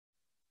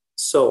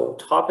So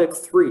topic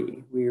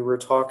 3, we were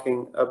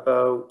talking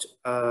about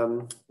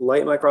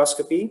light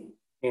microscopy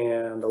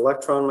and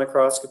electron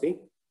microscopy.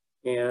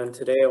 And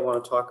today I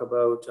want to talk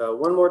about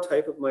one more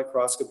type of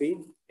microscopy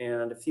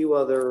and a few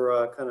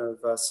other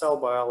cell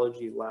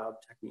biology lab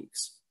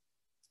techniques.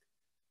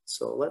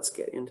 So let's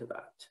get into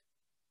that.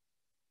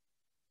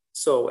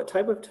 So a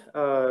type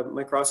of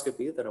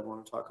microscopy that I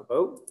want to talk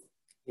about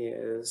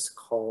is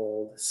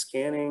called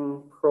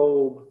scanning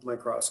probe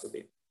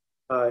microscopy.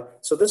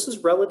 So this is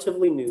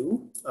relatively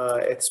new.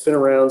 It's been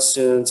around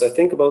since I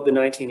think about the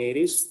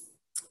 1980s.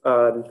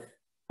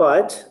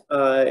 But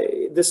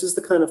this is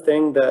the kind of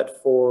thing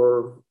that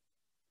for,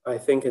 I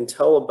think,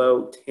 until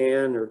about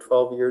 10 or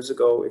 12 years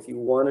ago, if you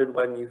wanted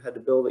one, you had to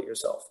build it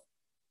yourself.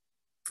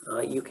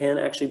 You can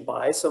actually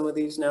buy some of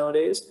these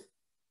nowadays,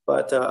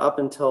 but up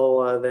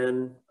until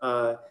then,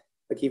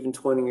 like even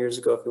 20 years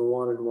ago, if you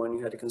wanted one,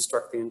 you had to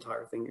construct the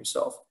entire thing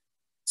yourself.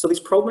 So these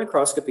probe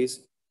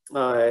microscopies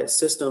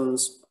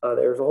systems,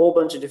 there's a whole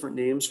bunch of different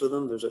names for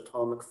them. There's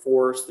atomic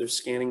force, there's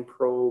scanning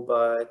probe,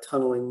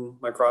 tunneling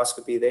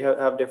microscopy. They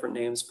have different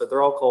names, but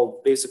they're all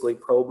called basically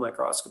probe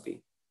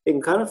microscopy. You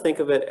can kind of think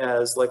of it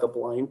as like a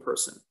blind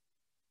person.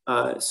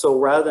 So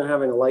rather than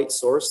having a light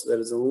source that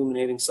is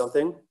illuminating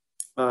something,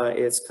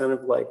 it's kind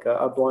of like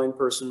a blind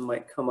person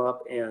might come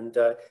up and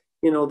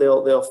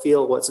they'll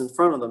feel what's in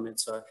front of them.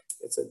 It's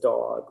a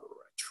dog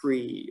or a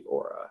tree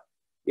or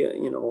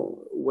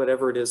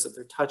whatever it is that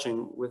they're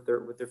touching with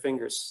their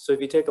fingers. So if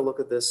you take a look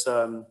at this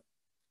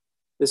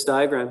this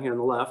diagram here on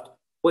the left,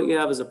 what you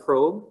have is a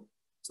probe.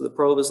 So the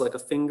probe is like a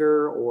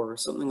finger or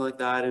something like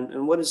that,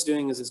 and what it's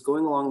doing is it's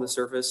going along the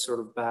surface, sort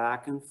of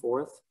back and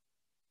forth,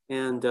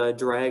 and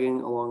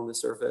dragging along the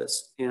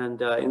surface.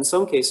 And in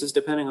some cases,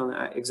 depending on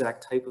the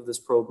exact type of this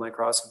probe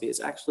microscopy, it's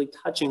actually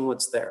touching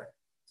what's there.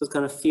 So it's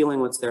kind of feeling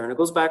what's there, and it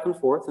goes back and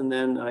forth, and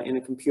then in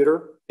a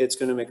computer, it's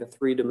going to make a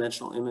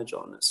three-dimensional image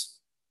on this.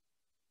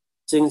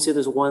 So you can see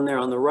there's one there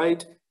on the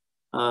right.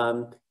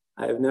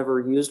 I've never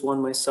used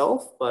one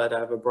myself, but I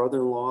have a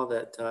brother-in-law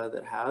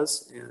that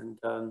has, and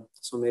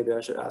so maybe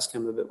I should ask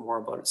him a bit more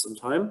about it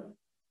sometime.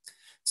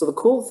 So the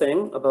cool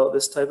thing about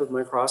this type of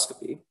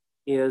microscopy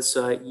is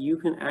you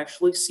can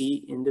actually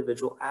see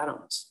individual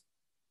atoms.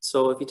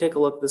 So if you take a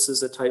look, this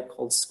is a type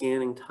called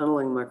scanning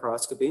tunneling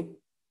microscopy.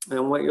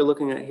 And what you're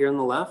looking at here on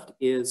the left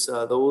is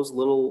those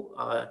little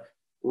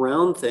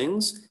round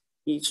things.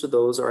 Each of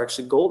those are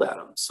actually gold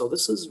atoms. So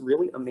this is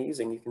really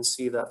amazing. You can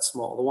see that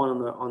small. The one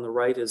on the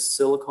right is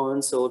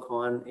silicon.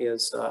 Silicon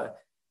is, of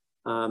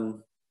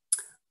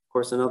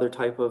course, another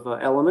type of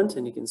element,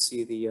 and you can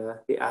see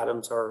the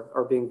atoms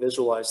are being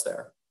visualized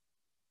there.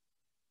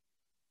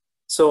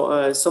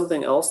 So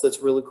something else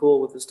that's really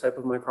cool with this type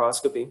of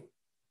microscopy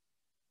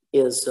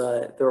is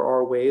there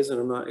are ways,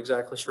 and I'm not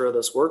exactly sure how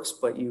this works,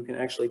 but you can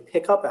actually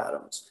pick up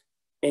atoms.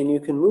 And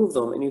you can move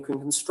them and you can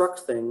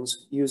construct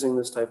things using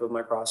this type of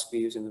microscopy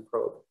using the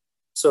probe.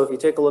 So if you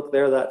take a look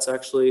there, that's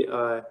actually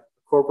a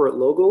corporate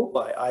logo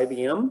by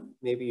IBM.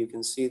 Maybe you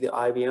can see the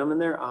IBM in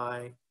there,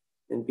 I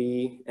and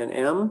B and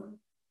M.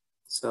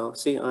 So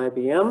see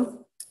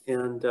IBM.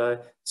 And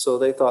so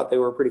they thought they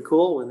were pretty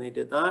cool when they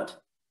did that.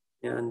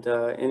 And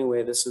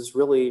anyway, this is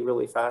really,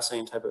 really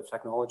fascinating type of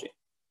technology.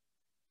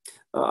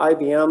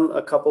 IBM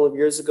a couple of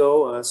years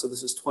ago, so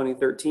this is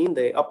 2013,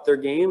 they upped their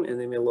game and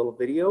they made a little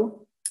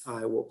video.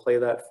 I will play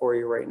that for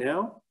you right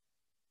now,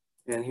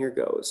 and here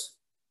goes.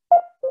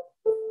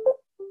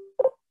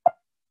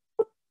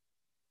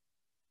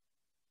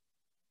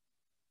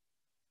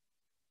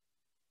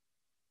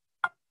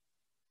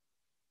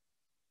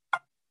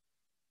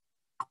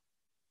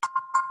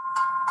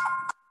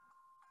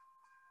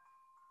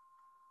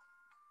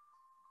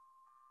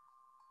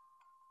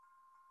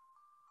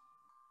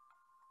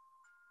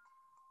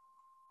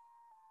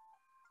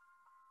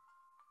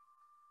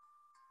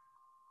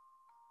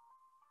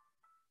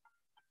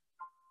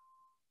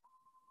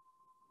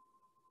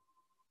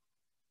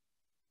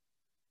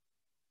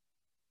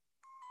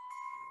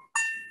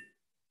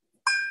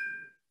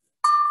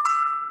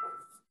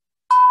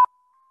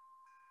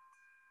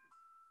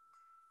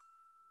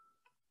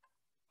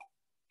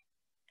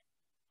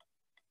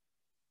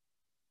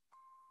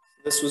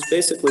 This was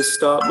basically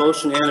stop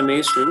motion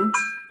animation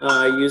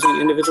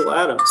using individual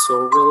atoms. So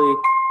really,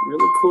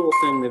 really cool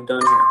thing they've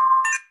done here.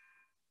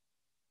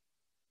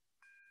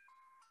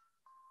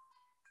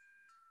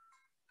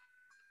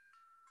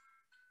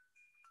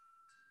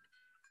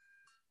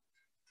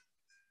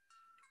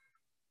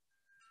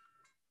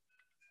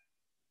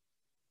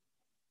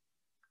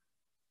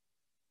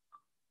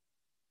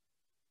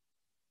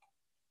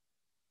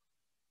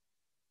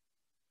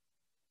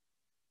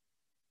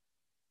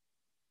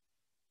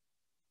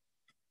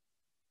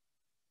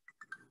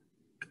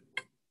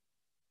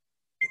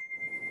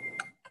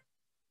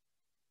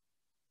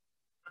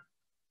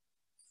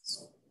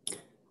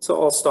 So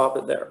I'll stop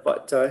it there.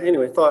 But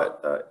anyway,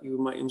 thought you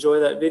might enjoy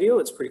that video.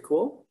 It's pretty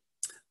cool.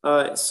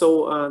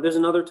 So there's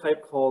another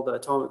type called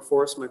atomic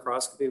force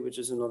microscopy, which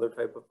is another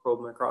type of probe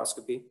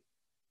microscopy.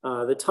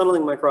 The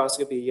tunneling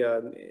microscopy,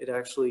 it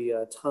actually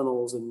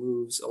tunnels and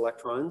moves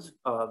electrons.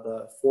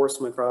 The force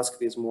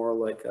microscopy is more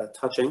like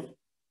touching.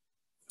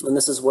 And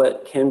this is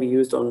what can be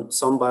used on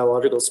some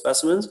biological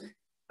specimens.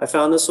 I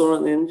found this one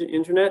on the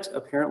internet.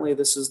 Apparently,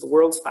 this is the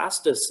world's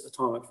fastest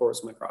atomic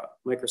force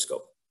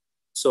microscope.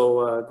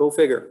 So go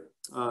figure.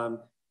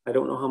 I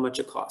don't know how much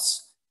it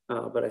costs,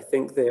 but I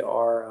think they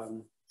are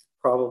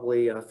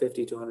probably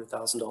 $50,000 to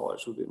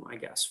 $100,000 would be my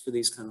guess for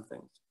these kind of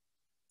things.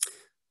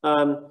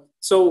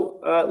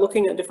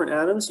 Looking at different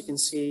atoms, you can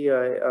see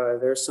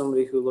there's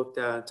somebody who looked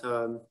at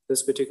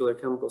this particular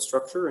chemical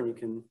structure, and you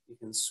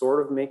can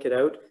sort of make it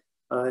out.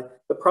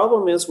 The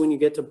problem is when you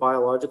get to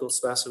biological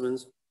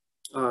specimens,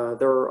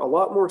 they're a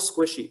lot more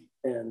squishy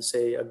than,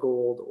 say, a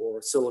gold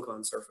or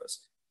silicon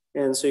surface.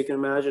 And so you can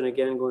imagine,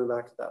 again, going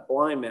back to that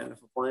blind man, if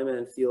a blind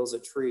man feels a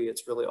tree,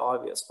 it's really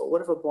obvious. But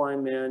what if a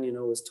blind man,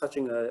 is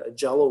touching a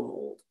Jello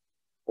mold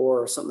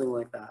or something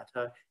like that?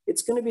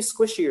 It's going to be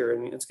squishier,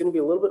 and it's going to be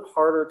a little bit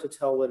harder to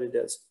tell what it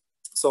is.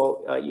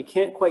 So you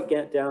can't quite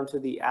get down to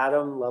the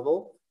atom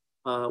level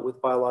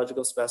with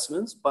biological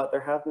specimens, but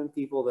there have been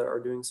people that are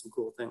doing some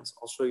cool things.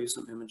 I'll show you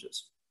some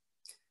images.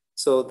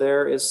 So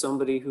there is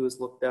somebody who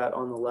has looked at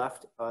on the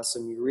left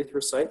some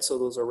erythrocytes. So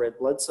those are red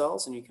blood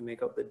cells, and you can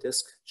make out the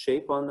disc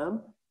shape on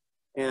them.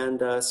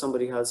 And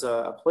somebody has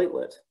a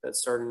platelet that's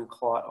starting to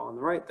clot on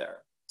the right there.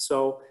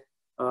 So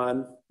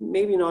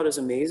maybe not as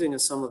amazing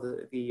as some of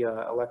the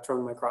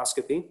electron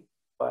microscopy,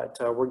 but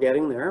we're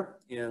getting there,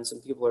 and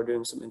some people are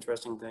doing some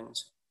interesting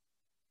things.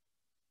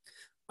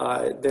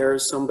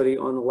 There's somebody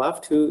on the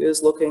left who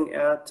is looking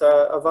at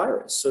a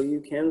virus. So you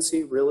can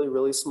see really,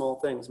 really small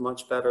things,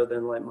 much better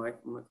than light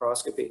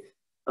microscopy.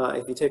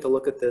 If you take a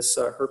look at this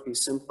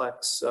herpes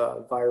simplex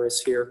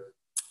virus here,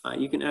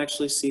 you can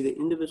actually see the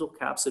individual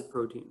capsid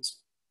proteins.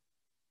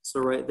 So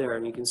right there,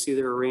 and you can see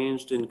they're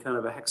arranged in kind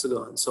of a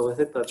hexagon. So I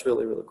think that's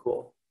really, really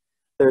cool.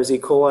 There's E.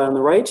 coli on the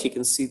right. You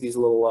can see these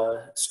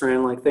little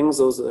strand-like things.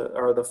 Those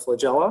are the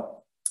flagella.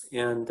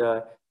 And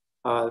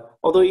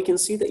although you can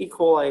see that E.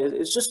 coli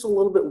is just a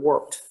little bit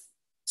warped.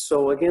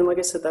 So again, like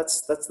I said,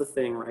 that's the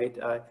thing, right?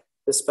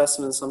 The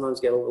specimens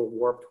sometimes get a little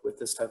warped with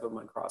this type of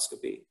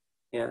microscopy.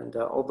 And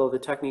although the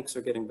techniques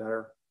are getting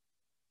better.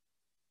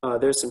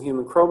 There's some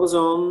human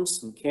chromosomes,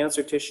 some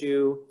cancer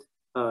tissue.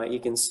 You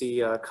can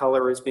see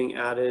color is being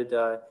added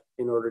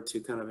in order to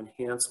kind of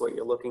enhance what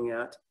you're looking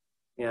at.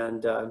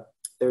 And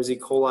there's E.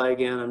 coli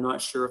again. I'm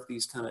not sure if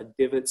these kind of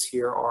divots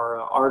here are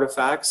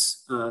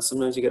artifacts.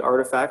 Sometimes you get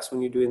artifacts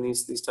when you're doing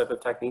these type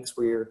of techniques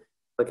where you're,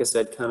 like I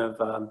said, kind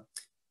of,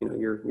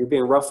 you're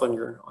being rough on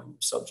your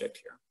subject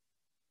here.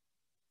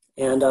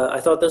 And I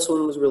thought this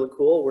one was really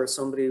cool, where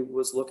somebody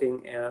was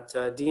looking at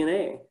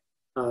DNA.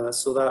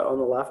 So that on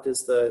the left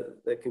is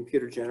the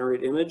computer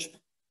generated image,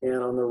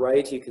 and on the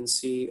right you can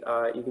see,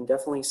 you can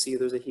definitely see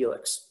there's a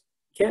helix.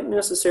 Can't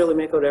necessarily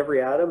make out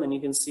every atom, and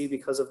you can see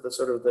because of the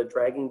sort of the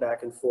dragging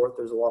back and forth,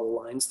 there's a lot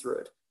of lines through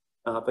it.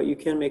 But you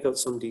can make out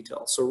some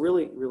details. So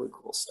really, really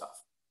cool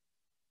stuff.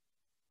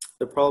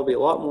 There'll probably be a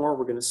lot more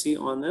we're going to see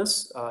on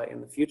this in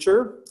the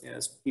future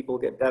as people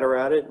get better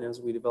at it and as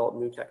we develop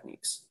new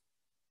techniques.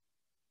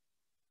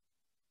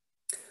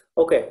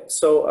 Okay,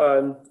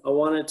 so I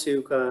wanted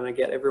to kind of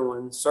get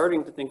everyone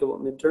starting to think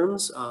about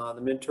midterms.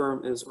 The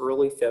midterm is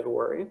early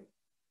February,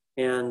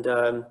 and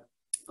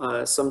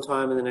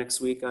sometime in the next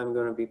week, I'm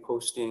going to be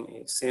posting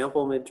a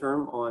sample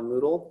midterm on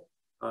Moodle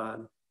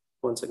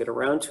once I get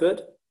around to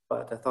it.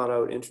 But I thought I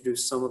would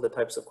introduce some of the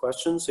types of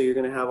questions. So you're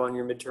going to have on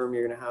your midterm,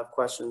 you're going to have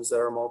questions that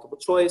are multiple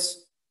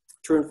choice,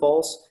 true and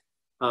false.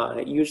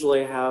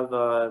 Usually I have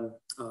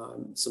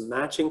some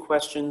matching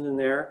questions in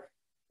there,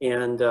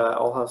 and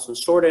I'll have some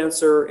short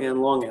answer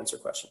and long answer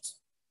questions.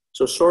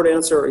 So short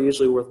answer are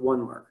usually worth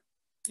 1 mark.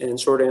 And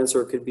short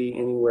answer could be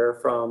anywhere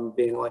from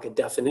being like a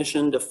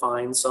definition,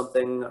 define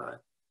something,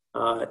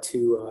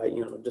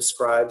 to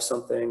describe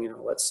something,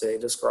 let's say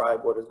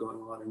describe what is going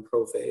on in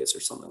prophase or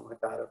something like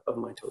that of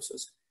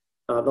mitosis.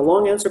 The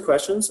long answer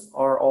questions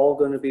are all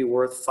going to be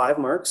worth 5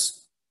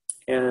 marks.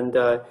 And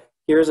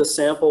here's a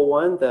sample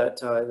one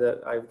that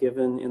I've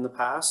given in the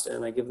past,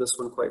 and I give this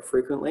one quite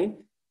frequently.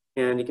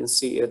 And you can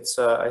see it's,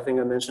 I think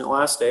I mentioned it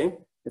last day,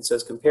 it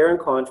says compare and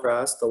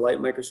contrast the light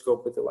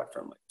microscope with the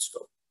electron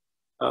microscope.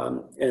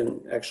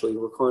 And actually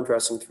we're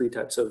contrasting 3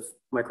 types of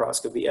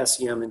microscopy,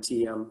 SEM and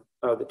TEM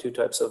are the 2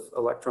 types of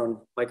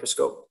electron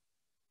microscope,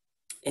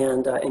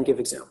 and give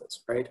examples,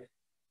 right?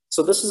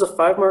 So this is a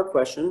 5-mark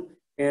question,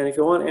 and if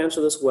you want to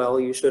answer this well,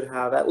 you should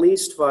have at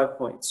least 5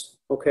 points,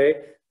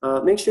 okay?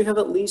 Make sure you have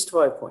at least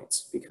 5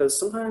 points, because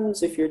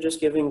sometimes if you're just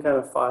giving kind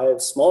of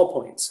 5 small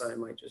points, I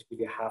might just give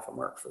you half a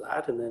mark for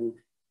that, and then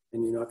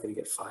you're not going to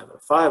get 5 out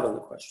of 5 on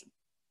the question.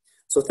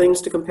 So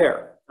things to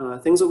compare,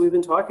 things that we've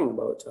been talking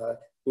about,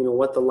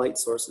 what the light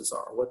sources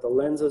are, what the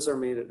lenses are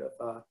made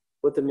of,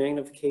 what the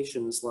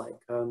magnification is like.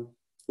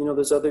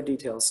 There's other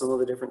details, some of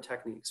the different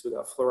techniques. We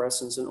got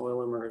fluorescence and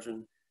oil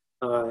immersion,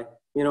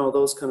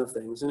 those kind of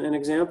things. And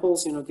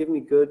examples, give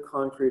me good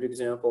concrete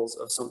examples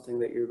of something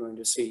that you're going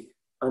to see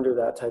under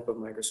that type of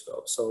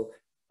microscope. So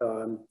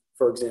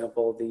For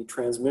example, the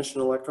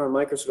transmission electron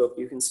microscope,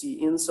 you can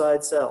see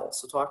inside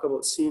cells. So talk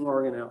about seeing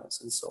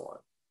organelles and so on.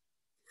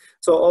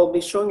 So I'll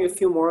be showing you a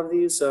few more of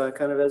these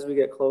kind of as we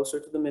get closer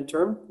to the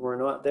midterm. We're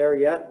not there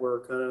yet. We're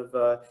kind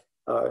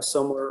of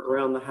somewhere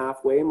around the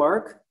halfway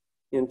mark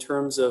in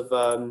terms of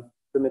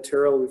the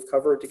material we've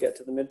covered to get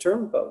to the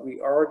midterm, but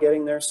we are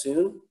getting there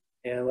soon.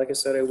 And like I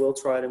said, I will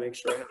try to make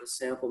sure I have a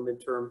sample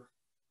midterm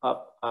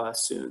up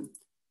soon.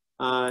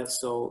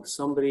 So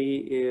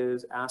somebody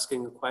is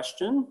asking a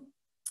question,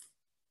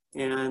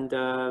 and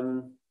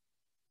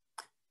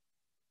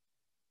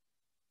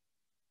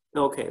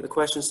okay, the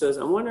question says,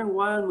 I'm wondering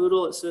why on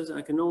Moodle it says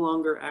I can no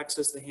longer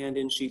access the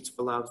hand-in sheets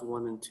for labs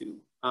 1 and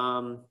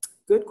 2.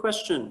 Good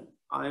question.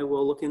 I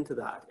will look into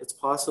that. It's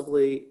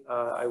possibly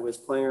I was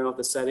playing around with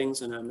the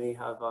settings and I may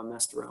have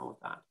messed around with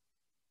that.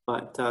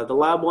 But the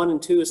lab 1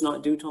 and 2 is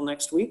not due till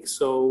next week,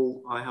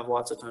 so I have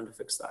lots of time to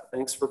fix that.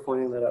 Thanks for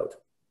pointing that out.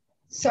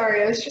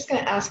 Sorry, I was just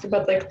going to ask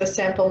about like the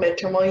sample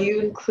midterm. Will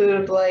you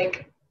include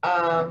like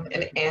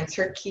an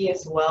answer key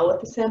as well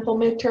with the sample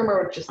midterm,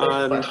 or just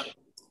like question?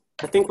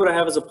 I think what I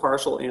have is a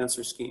partial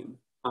answer scheme,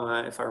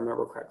 if I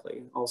remember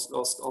correctly.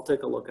 I'll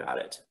take a look at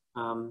it.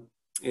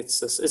 It's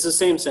the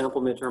same sample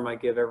midterm I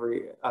give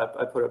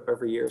I put up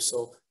every year,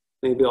 so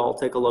maybe I'll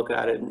take a look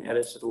at it and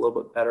edit it a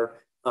little bit better.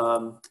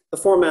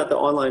 The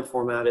online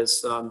format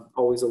is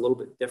always a little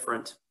bit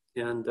different,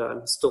 and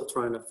I'm still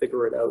trying to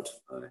figure it out.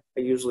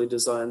 I usually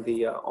design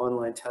the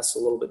online tests a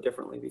little bit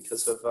differently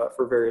because of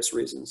for various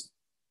reasons.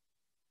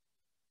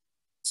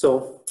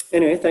 So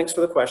anyway, thanks for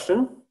the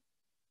question.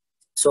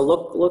 So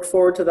look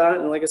forward to that,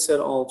 and like I said,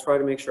 I'll try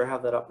to make sure I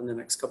have that up in the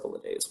next couple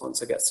of days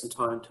once I get some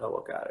time to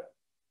look at it.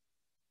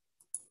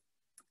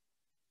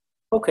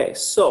 Okay,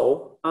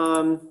 so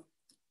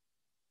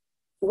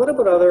what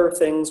about other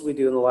things we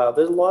do in the lab?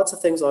 There's lots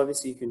of things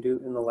obviously you can do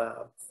in the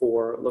lab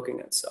for looking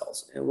at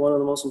cells, and one of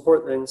the most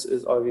important things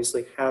is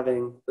obviously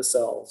having the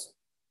cells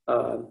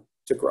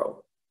to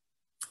grow.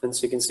 And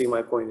so you can see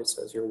my point. It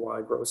says here,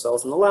 why grow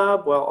cells in the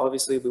lab? Well,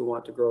 obviously we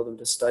want to grow them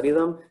to study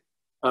them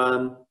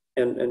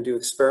and do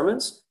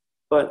experiments.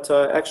 But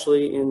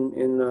actually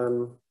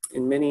in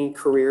many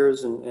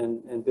careers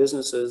and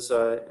businesses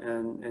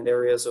and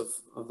areas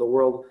of the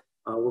world,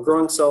 we're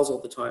growing cells all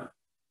the time.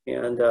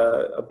 And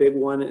a big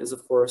one is,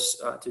 of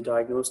course, to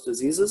diagnose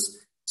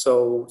diseases.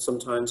 So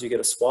sometimes you get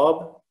a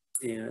swab.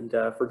 And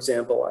for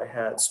example, I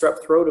had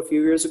strep throat a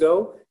few years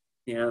ago,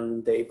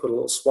 and they put a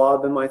little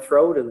swab in my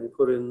throat and they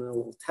put it in a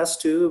little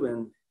test tube,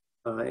 and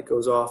it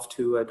goes off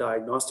to a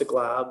diagnostic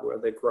lab where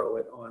they grow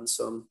it on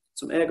some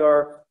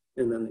agar,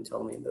 and then they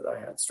tell me that I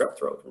had strep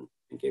throat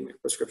and gave me a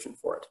prescription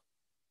for it.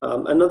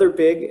 Another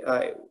big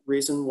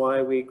reason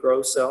why we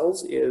grow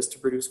cells is to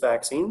produce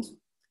vaccines.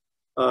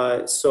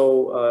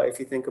 If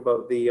you think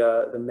about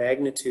the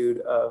magnitude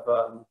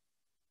of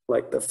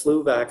like the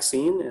flu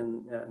vaccine,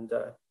 and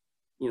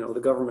you know, the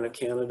government of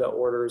Canada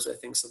orders, I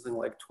think, something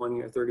like 20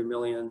 or 30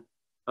 million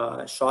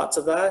shots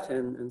of that,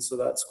 and so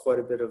that's quite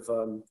a bit of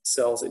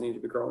cells that need to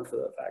be grown for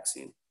that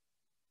vaccine.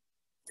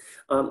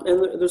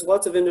 And there's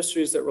lots of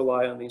industries that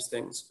rely on these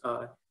things,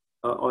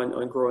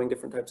 on growing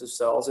different types of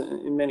cells.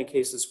 And in many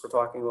cases, we're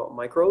talking about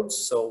microbes,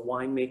 so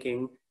wine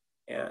making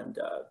and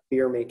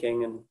beer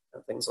making and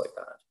things like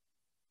that.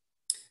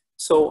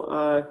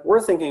 So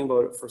we're thinking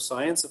about it for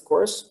science, of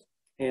course.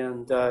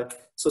 And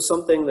so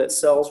something that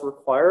cells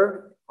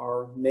require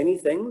are many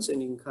things,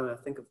 and you can kind of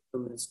think of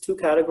them as two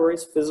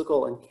categories,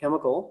 physical and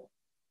chemical.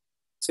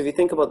 So if you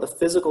think about the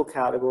physical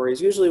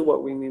categories, usually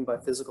what we mean by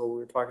physical,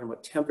 we're talking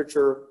about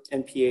temperature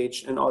and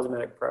pH and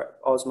osmotic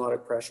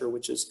pressure,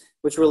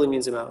 which really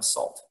means the amount of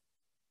salt.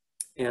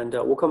 And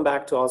we'll come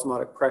back to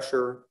osmotic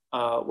pressure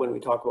when we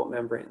talk about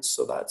membranes.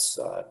 So that's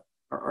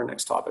our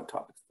next topic,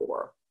 topic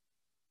 4.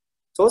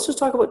 So let's just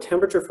talk about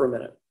temperature for a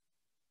minute.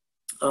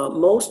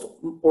 Most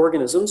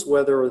organisms,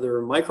 whether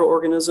they're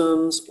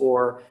microorganisms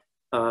or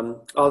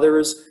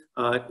others,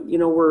 you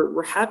know,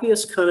 we're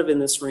happiest kind of in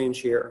this range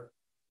here.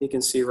 You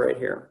can see right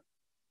here.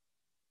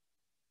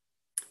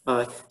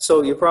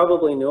 So you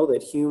probably know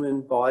that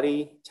human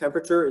body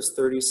temperature is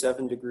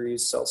 37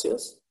 degrees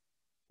Celsius.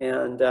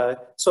 And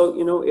so,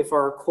 you know, if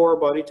our core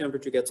body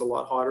temperature gets a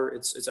lot hotter,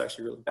 it's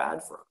actually really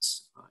bad for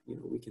us. You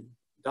know, we can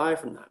die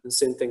from that. And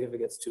same thing if it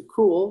gets too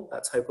cool,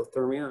 that's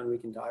hypothermia, and we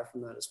can die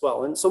from that as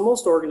well. And so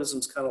most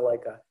organisms kind of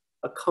like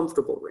a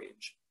comfortable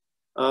range.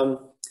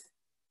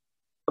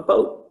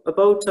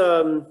 About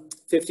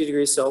 50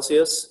 degrees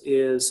Celsius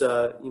is,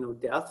 you know,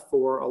 death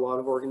for a lot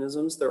of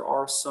organisms. There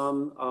are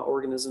some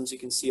organisms you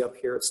can see up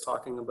here. It's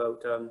talking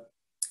about,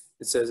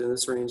 it says in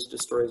this range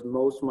destroys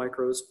most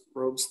microbes.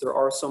 There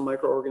are some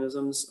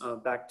microorganisms,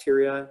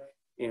 bacteria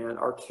and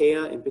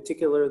archaea in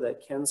particular,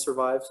 that can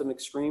survive some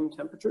extreme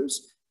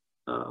temperatures.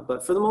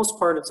 But for the most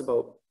part, it's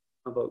about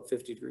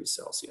 50 degrees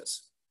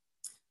Celsius.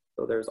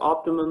 So there's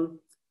optimum,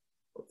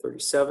 about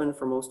 37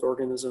 for most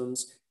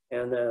organisms.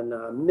 And then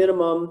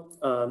minimum,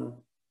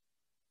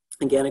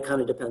 again, it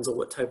kind of depends on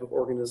what type of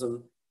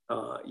organism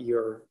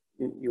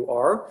you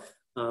are.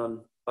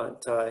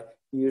 but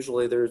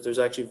usually there's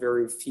actually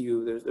very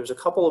few. There's a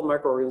couple of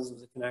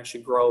microorganisms that can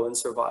actually grow and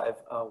survive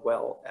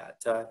well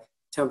at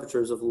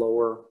temperatures of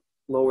lower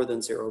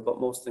than 0, but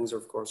most things,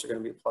 of course, are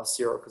going to be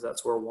 +0 because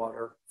that's where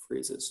water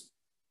freezes.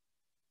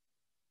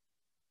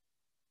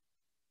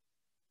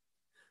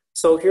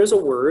 So here's a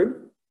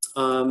word.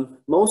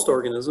 Most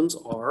organisms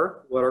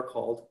are what are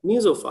called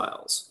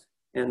mesophiles,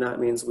 and that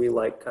means we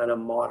like kind of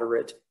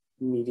moderate,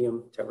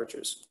 medium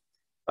temperatures.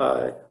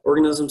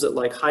 Organisms that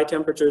like high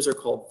temperatures are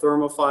called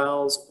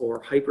thermophiles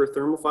or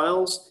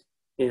hyperthermophiles,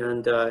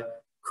 and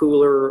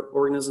cooler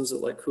organisms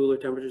that like cooler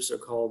temperatures are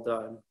called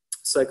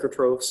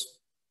psychotrophs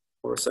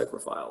or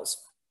psychrophiles.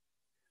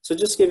 So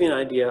just to give you an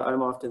idea,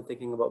 I'm often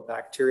thinking about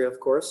bacteria, of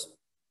course,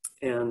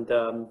 and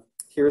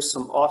here's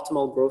some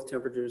optimal growth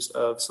temperatures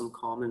of some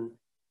common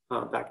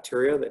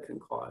bacteria that can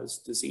cause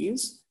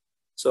disease.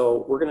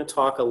 So we're going to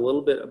talk a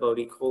little bit about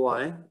E.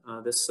 coli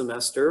this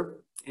semester,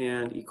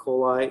 and E.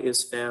 coli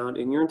is found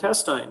in your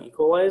intestine. E.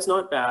 coli is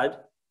not bad.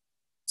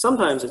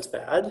 Sometimes it's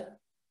bad,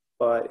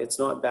 but it's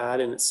not bad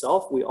in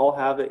itself. We all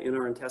have it in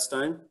our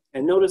intestine.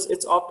 And notice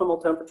its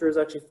optimal temperature is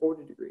actually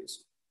 40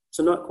 degrees.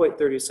 So not quite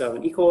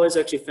 37. E. coli is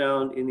actually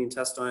found in the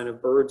intestine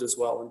of birds as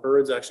well, and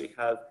birds actually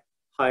have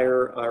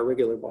higher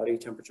regular body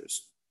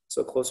temperatures,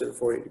 so closer to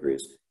 40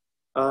 degrees.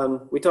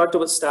 We talked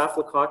about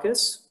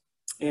Staphylococcus,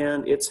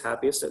 and it's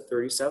happiest at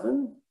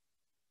 37.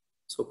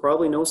 So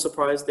probably no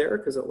surprise there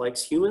because it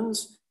likes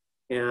humans.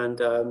 And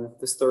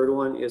this third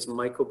one is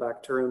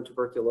Mycobacterium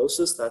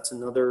tuberculosis. That's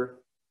another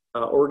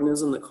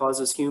organism that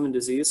causes human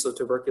disease. So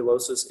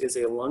tuberculosis is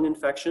a lung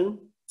infection,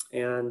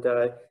 and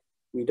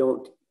we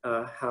don't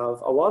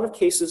have a lot of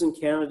cases in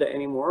Canada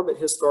anymore, but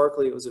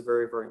historically it was a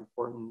very, very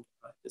important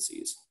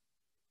disease.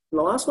 And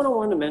the last one I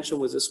wanted to mention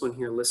was this one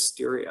here,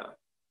 Listeria.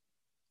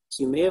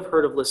 So you may have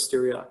heard of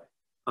Listeria.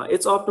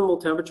 Its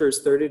optimal temperature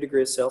is 30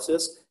 degrees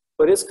Celsius,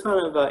 but it's kind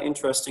of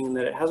interesting in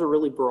that it has a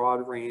really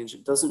broad range.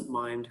 It doesn't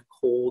mind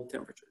cold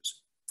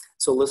temperatures.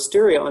 So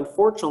Listeria,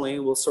 unfortunately,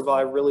 will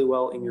survive really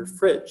well in your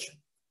fridge.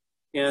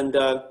 And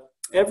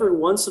every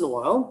once in a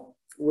while,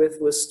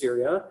 with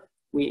Listeria,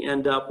 we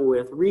end up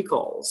with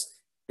recalls,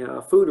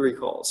 food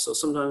recalls. So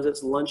sometimes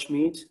it's lunch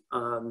meat.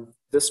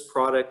 This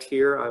product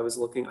here, I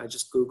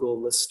just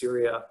Googled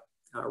Listeria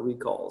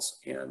recalls,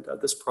 and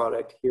this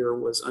product here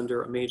was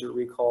under a major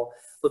recall.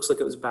 Looks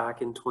like it was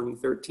back in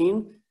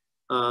 2013.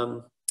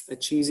 A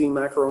cheesy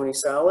macaroni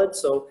salad.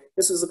 So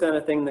this is the kind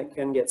of thing that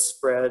can get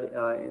spread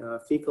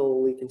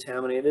fecally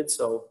contaminated,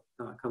 so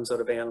it comes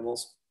out of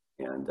animals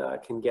and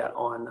can get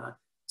on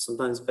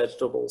sometimes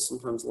vegetables,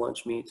 sometimes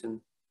lunch meat,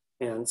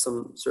 and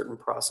some certain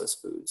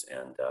processed foods.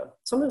 And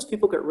sometimes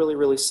people get really,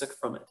 really sick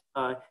from it.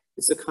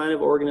 It's the kind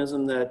of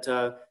organism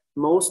that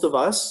most of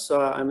us,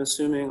 I'm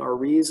assuming, are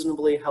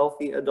reasonably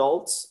healthy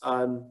adults.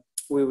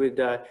 We would,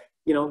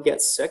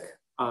 get sick.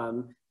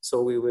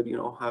 So we would,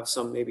 have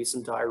maybe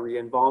some diarrhea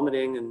and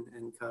vomiting,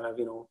 and kind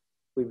of,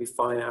 we'd be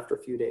fine after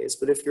a few days.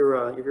 But if you're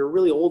a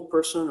really old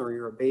person or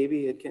you're a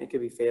baby, it can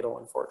be fatal,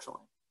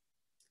 unfortunately.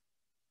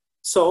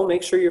 So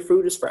make sure your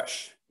food is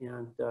fresh,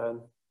 and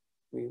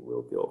we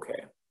will be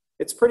okay.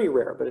 It's pretty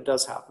rare, but it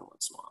does happen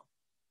once in a while.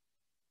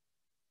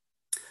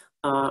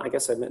 I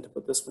guess I meant to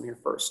put this one here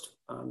first.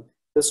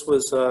 This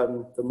was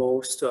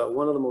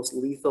one of the most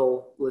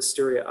lethal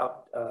Listeria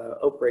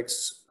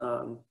outbreaks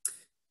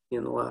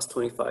in the last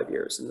 25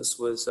 years. And this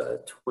was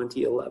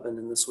 2011,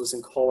 and this was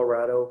in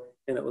Colorado,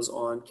 and it was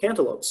on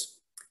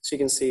cantaloupes. So you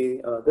can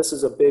see this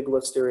is a big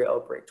Listeria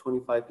outbreak,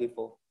 25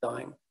 people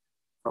dying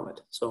from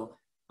it. So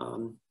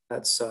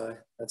that's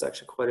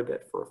actually quite a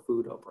bit for a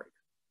food outbreak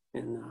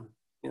in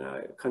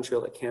a country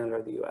like Canada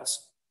or the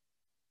US.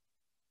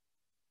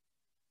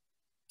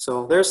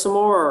 So there's some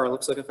more.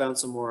 Looks like I found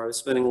some more. I was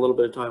spending a little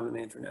bit of time on the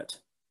internet,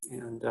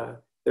 and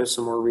there's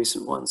some more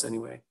recent ones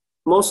anyway.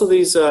 Most of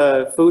these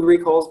food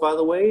recalls, by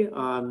the way,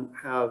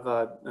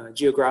 have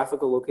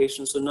geographical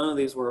locations. So none of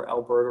these were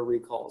Alberta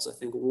recalls. I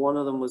think one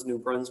of them was New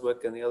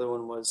Brunswick, and the other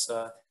one was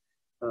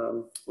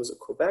it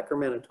Quebec or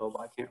Manitoba?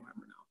 I can't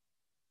remember now.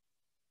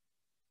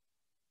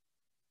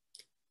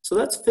 So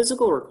that's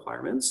physical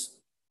requirements.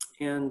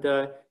 And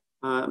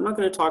I'm not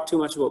going to talk too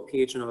much about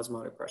pH and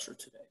osmotic pressure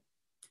today.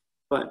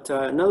 But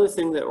another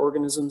thing that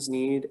organisms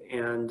need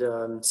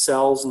and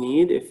cells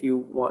need if you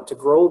want to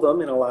grow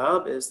them in a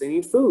lab is they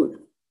need food.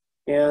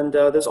 And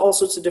there's all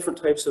sorts of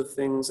different types of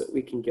things that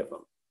we can give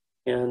them.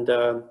 And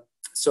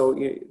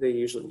they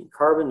usually need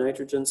carbon,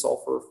 nitrogen,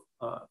 sulfur,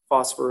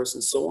 phosphorus,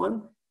 and so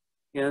on.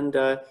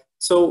 And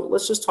so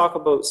let's just talk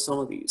about some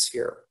of these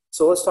here.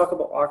 So let's talk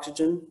about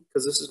oxygen,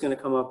 because this is going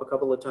to come up a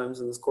couple of times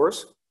in this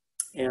course.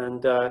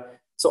 And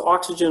so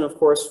oxygen, of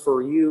course,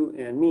 for you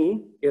and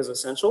me is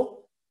essential.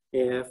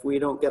 If we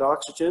don't get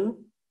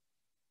oxygen,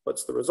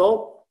 what's the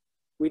result?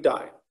 We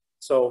die.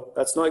 So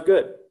that's not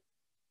good.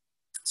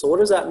 So what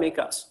does that make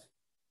us?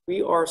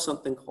 We are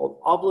something called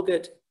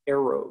obligate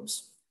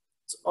aerobes.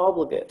 So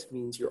obligate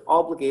means you're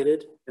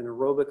obligated, and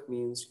aerobic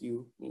means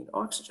you need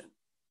oxygen.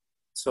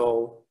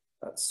 So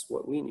that's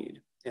what we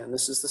need. And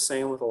this is the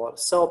same with a lot of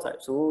cell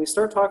types. And when we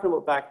start talking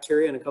about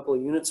bacteria in a couple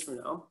of units from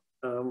now,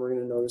 we're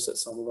going to notice that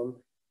some of them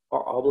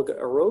are obligate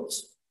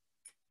aerobes.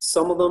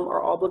 Some of them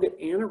are obligate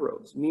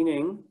anaerobes,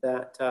 meaning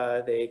that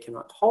they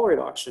cannot tolerate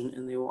oxygen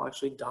and they will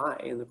actually die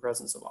in the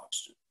presence of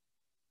oxygen.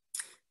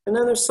 And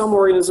then there's some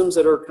organisms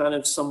that are kind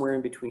of somewhere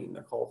in between.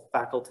 They're called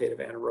facultative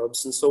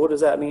anaerobes. And so what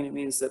does that mean? It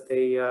means that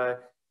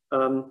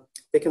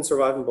they can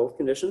survive in both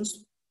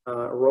conditions,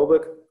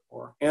 aerobic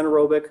or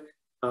anaerobic.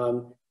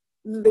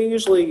 They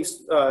usually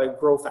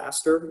grow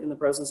faster in the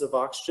presence of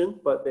oxygen,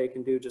 but they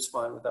can do just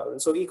fine without it.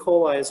 And so E.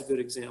 coli is a good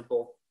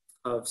example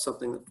of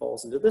something that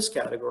falls into this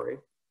category,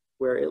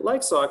 where it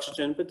likes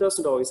oxygen, but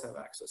doesn't always have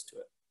access to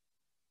it.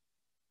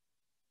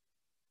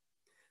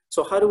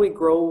 So how do we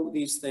grow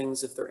these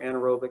things if they're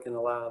anaerobic in the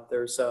lab?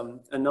 There's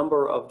a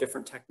number of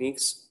different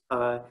techniques.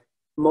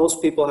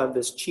 Most people have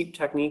this cheap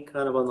technique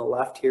kind of on the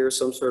left here,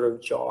 some sort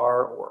of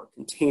jar or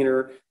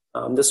container.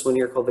 This one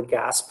here called the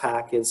gas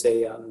pack is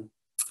a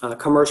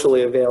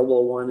commercially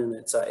available one, and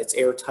it's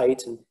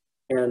airtight.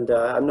 And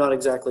I'm not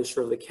exactly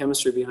sure of the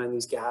chemistry behind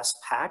these gas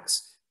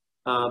packs,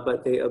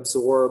 but they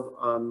absorb,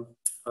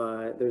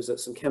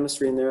 there's some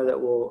chemistry in there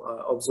that will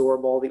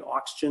absorb all the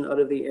oxygen out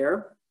of the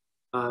air.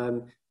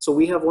 So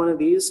we have one of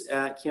these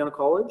at Keano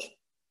College.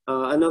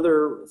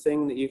 Another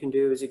thing that you can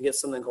do is you can get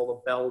something called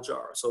a bell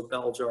jar. So a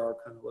bell jar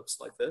kind of looks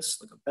like this,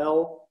 like a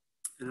bell.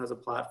 It has a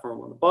platform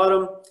on the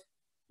bottom.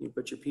 You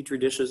put your Petri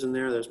dishes in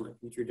there. There's my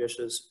Petri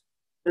dishes.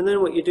 And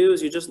then what you do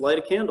is you just light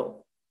a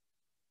candle.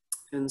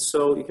 And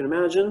so you can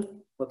imagine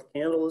what the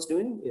candle is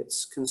doing.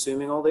 It's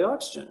consuming all the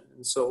oxygen.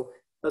 And so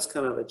that's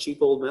kind of a cheap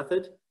old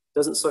method.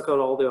 Doesn't suck out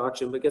all the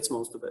oxygen, but gets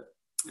most of it,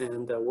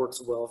 and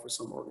works well for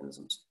some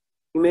organisms.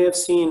 You may have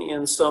seen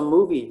in some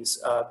movies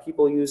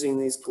people using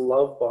these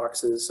glove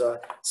boxes.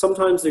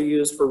 Sometimes they're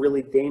used for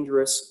really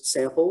dangerous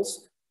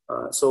samples.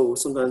 So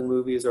sometimes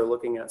movies are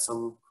looking at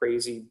some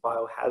crazy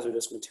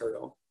biohazardous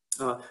material.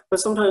 But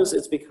sometimes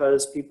it's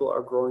because people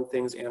are growing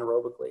things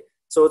anaerobically.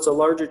 So it's a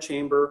larger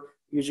chamber.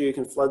 Usually you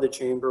can flood the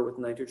chamber with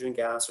nitrogen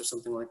gas or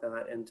something like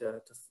that and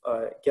to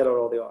get out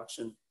all the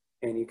oxygen.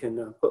 And you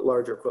can put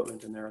larger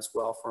equipment in there as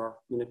well for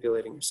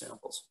manipulating your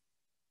samples.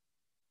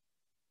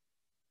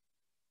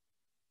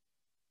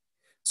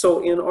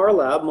 So in our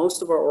lab,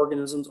 most of our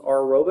organisms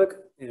are aerobic,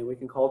 and we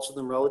can culture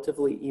them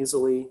relatively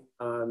easily.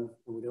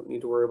 We don't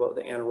need to worry about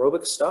the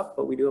anaerobic stuff,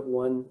 but we do have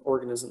one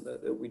organism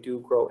that we do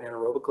grow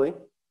anaerobically.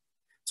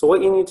 So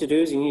what you need to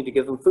do is you need to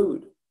give them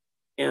food.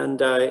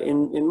 And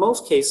in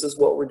most cases,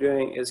 what we're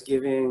doing is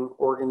giving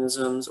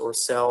organisms or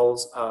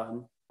cells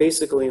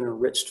basically an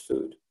enriched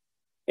food.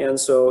 And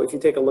so if you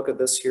take a look at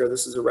this here,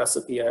 this is a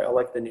recipe. I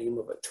like the name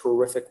of it,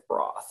 terrific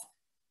broth.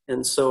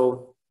 And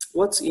so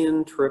what's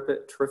in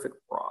terrific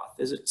broth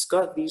is it's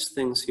got these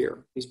things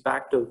here, these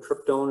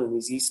bactotryptone and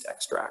these yeast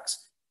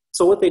extracts.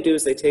 So what they do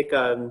is they take,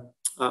 I'm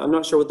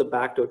not sure what the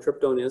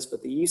bactotryptone is,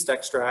 but the yeast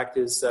extract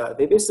is,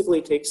 they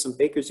basically take some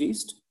baker's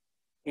yeast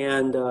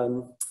and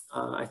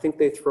I think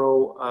they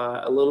throw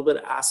a little bit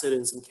of acid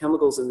and some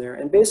chemicals in there.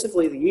 And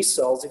basically the yeast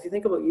cells, if you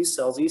think about yeast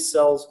cells,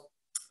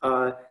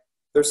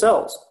 they're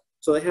cells.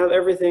 So they have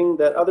everything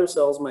that other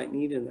cells might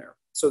need in there.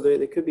 So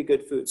they could be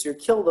good food. So you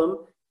kill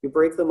them, you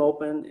break them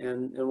open,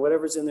 and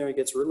whatever's in there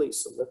gets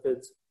released. So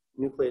lipids,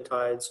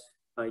 nucleotides,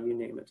 you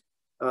name it.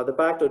 The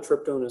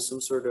bactotryptone is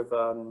some sort of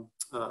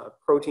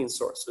protein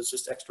source. So it's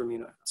just extra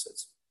amino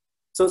acids.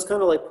 So it's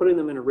kind of like putting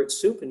them in a rich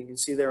soup. And you can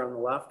see there on the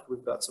left,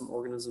 we've got some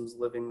organisms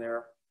living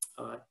there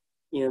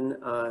in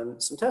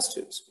some test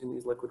tubes in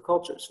these liquid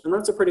cultures. And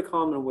that's a pretty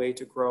common way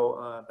to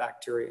grow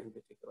bacteria in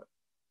particular.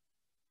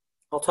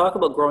 I'll talk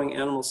about growing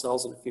animal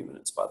cells in a few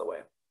minutes, by the way.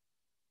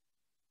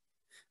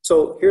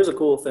 So here's a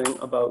cool thing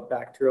about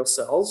bacterial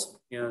cells,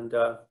 and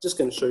just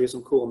going to show you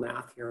some cool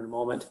math here in a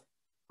moment.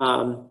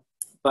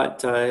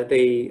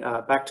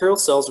 Bacterial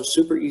cells are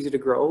super easy to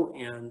grow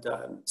and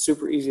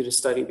super easy to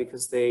study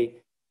because they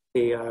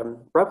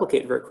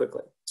replicate very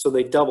quickly. So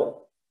they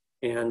double,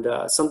 and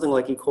something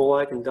like E.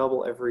 coli can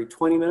double every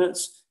 20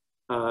 minutes.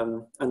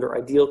 Under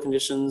ideal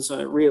conditions,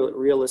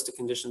 realistic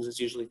conditions, it's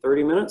usually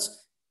 30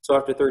 minutes. So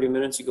after 30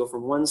 minutes, you go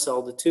from 1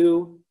 cell to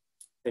 2,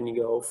 then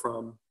you go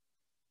from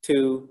 2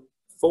 to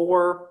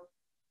 4,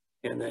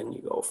 and then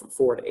you go from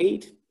 4 to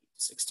 8,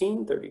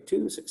 16,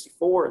 32,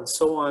 64, and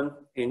so on.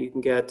 And you can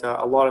get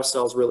a lot of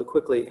cells really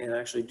quickly and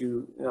actually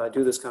do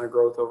this kind of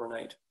growth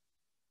overnight.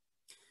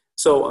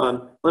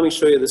 So let me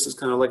show you, this is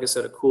kind of, like I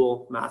said, a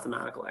cool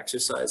mathematical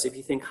exercise. If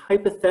you think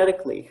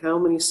hypothetically, how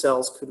many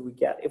cells could we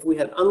get if we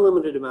had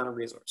unlimited amount of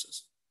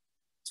resources?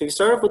 So you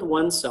start off with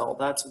 1 cell,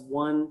 that's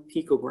 1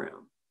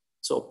 picogram.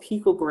 So a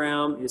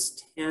picogram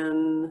is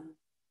 10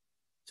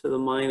 to the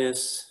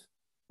minus,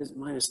 is it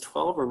minus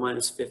 12 or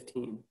minus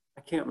 15?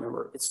 I can't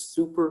remember. It's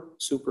super,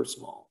 super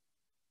small.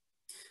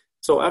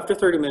 So after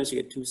 30 minutes,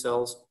 you get 2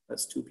 cells.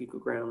 That's 2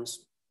 picograms.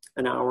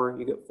 An hour,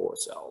 you get 4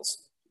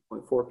 cells,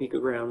 0.4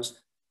 picograms.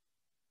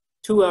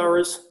 2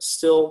 hours,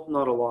 still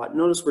not a lot.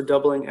 Notice we're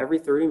doubling every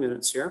 30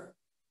 minutes here.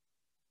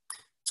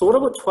 So what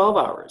about 12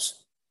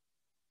 hours?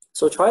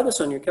 So try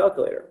this on your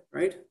calculator,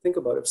 right? Think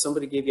about it. If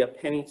somebody gave you a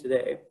penny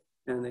today,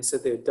 And they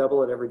said they would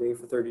double it every day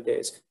for 30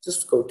 days.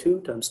 Just go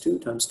 2 times 2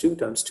 times 2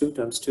 times 2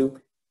 times 2.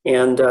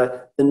 And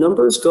the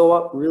numbers go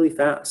up really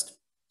fast.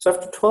 So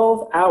after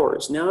 12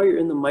 hours, now you're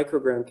in the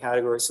microgram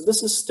category. So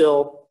this is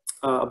still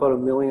about a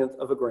millionth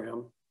of a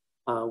gram,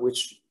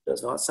 which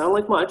does not sound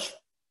like much,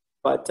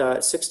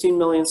 but 16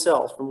 million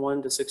cells, from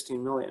 1 to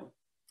 16 million.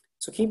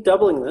 So keep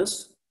doubling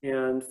this,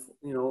 and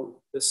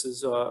this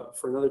is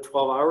for another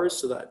 12 hours,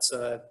 so that's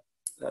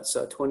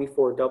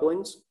 24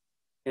 doublings,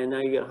 and now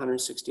you get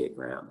 168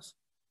 grams.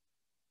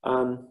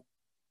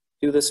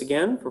 Do this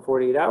again for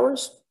 48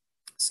 hours,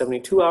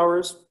 72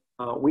 hours,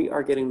 we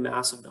are getting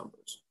massive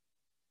numbers.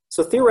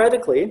 So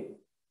theoretically,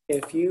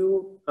 if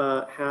you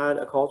had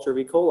a culture of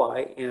E.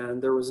 coli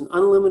and there was an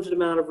unlimited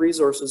amount of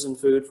resources and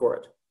food for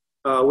it,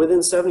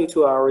 within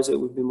 72 hours, it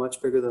would be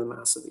much bigger than the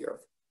mass of the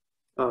Earth.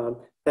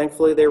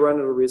 Thankfully, they run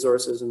out of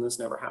resources and this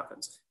never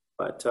happens,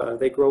 but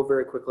they grow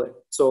very quickly.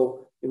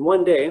 So in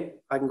one day,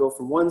 I can go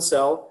from 1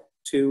 cell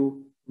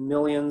to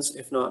millions,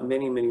 if not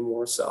many, many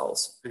more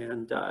cells.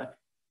 And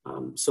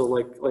so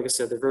like I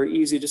said, they're very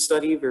easy to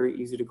study,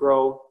 very easy to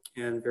grow,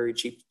 and very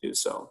cheap to do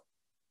so.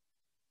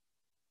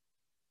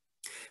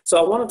 So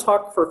I want to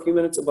talk for a few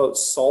minutes about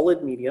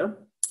solid media.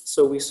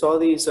 So we saw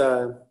these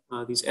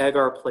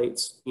agar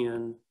plates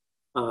in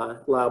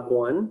lab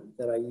 1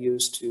 that I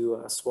used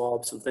to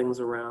swab some things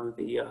around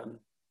the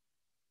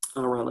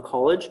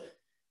college.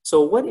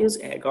 So what is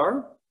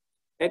agar?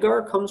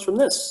 Agar comes from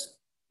this.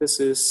 This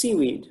is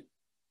seaweed.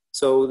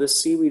 So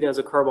this seaweed has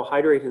a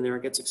carbohydrate in there.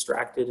 It gets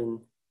extracted, and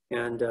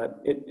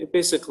it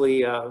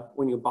basically,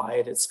 when you buy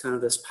it, it's kind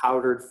of this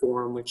powdered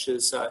form, which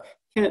is,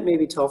 can't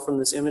maybe tell from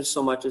this image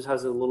so much. It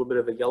has a little bit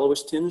of a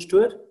yellowish tinge to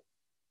it.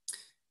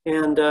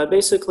 And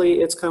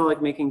basically, it's kind of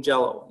like making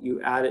Jell-O. You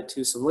add it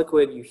to some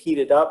liquid, you heat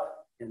it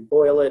up and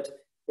boil it.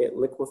 It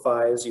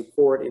liquefies, you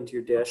pour it into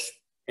your dish,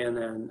 and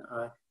then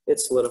it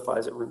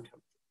solidifies at room temperature.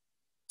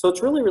 So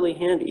it's really, really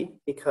handy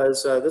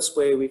because this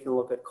way we can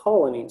look at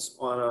colonies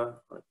on a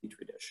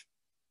Petri dish.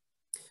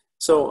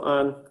 So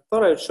I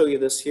thought I would show you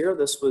this here.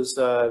 This was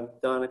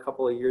done a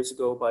couple of years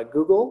ago by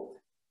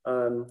Google.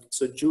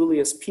 So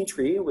Julius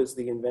Petri was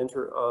the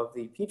inventor of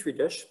the Petri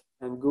dish,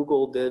 and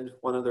Google did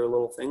one of their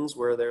little things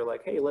where they're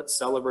like, hey, let's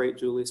celebrate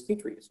Julius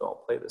Petri. So I'll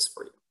play this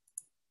for you.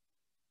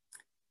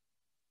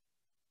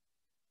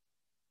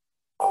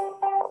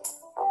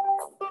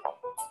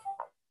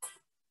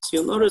 So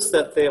you'll notice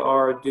that they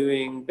are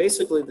doing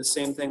basically the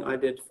same thing I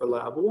did for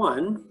lab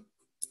 1,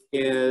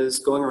 is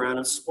going around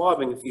and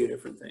swabbing a few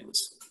different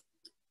things.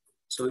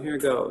 So here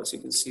goes. You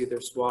can see they're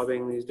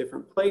swabbing these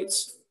different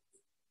plates.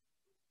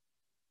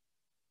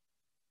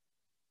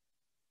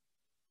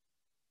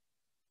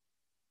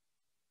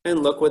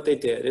 And look what they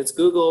did. It's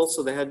Google,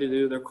 so they had to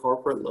do their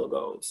corporate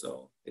logo.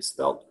 So they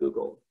spelled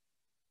Google.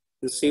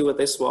 You can see what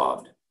they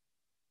swabbed.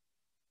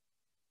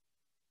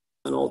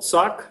 An old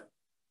sock.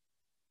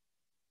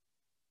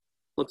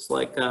 Looks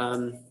like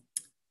a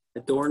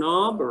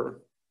doorknob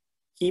or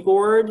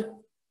keyboard.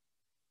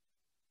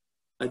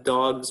 A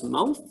dog's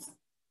mouth.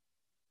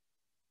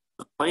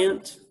 A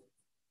plant.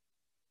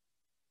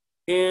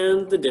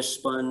 And the dish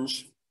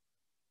sponge.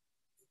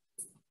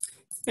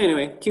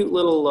 Anyway, cute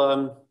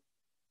little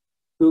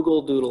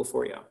Google Doodle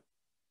for you.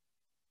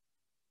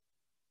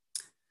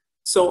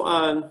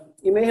 So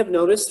you may have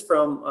noticed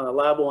from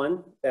lab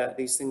 1 that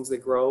these things, they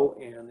grow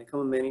and they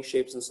come in many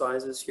shapes and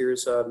sizes.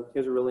 Here's a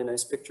really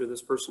nice picture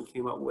this person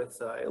came up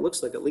with. It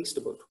looks like at least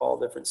about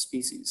 12 different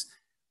species.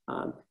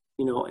 And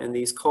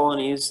these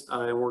colonies,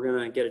 we're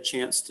going to get a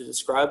chance to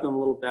describe them a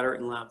little better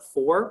in lab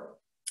 4.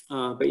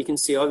 But you can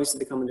see obviously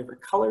they come in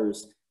different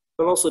colors,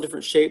 but also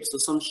different shapes. So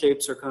some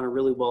shapes are kind of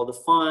really well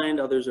defined.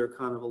 Others are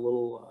kind of a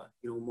little,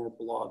 more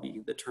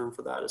blobby. The term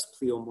for that is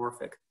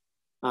pleomorphic.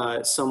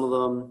 Some of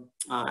them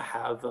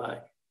have,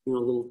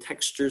 little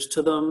textures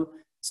to them.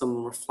 Some of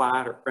them are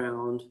flat or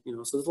round.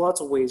 So there's lots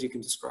of ways you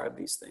can describe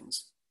these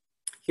things.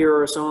 Here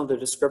are some of the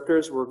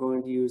descriptors we're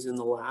going to use in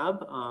the lab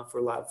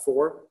for lab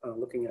 4,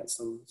 looking at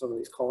some of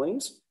these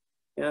colonies.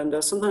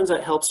 And sometimes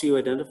that helps you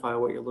identify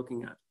what you're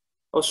looking at.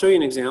 I'll show you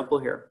an example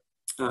here.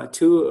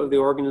 2 of the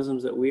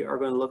organisms that we are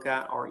going to look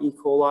at are E.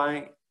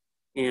 coli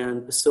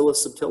and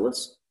Bacillus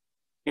subtilis.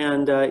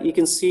 And you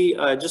can see,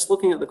 just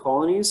looking at the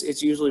colonies,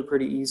 it's usually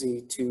pretty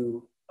easy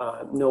to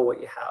know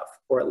what you have,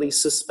 or at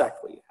least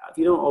suspect what you have.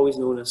 You don't always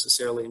know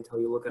necessarily until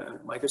you look at it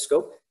under a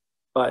microscope,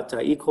 but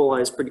E.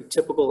 coli is pretty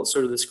typical. It's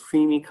sort of this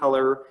creamy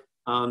color.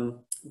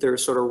 They're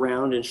sort of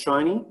round and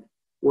shiny,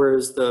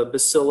 whereas the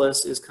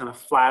Bacillus is kind of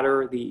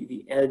flatter.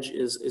 The edge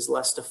is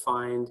less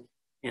defined,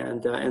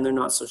 and they're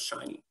not so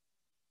shiny.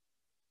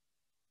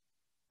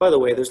 By the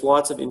way, there's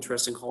lots of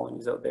interesting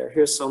colonies out there.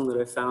 Here's some that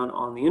I found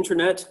on the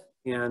internet,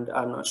 and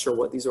I'm not sure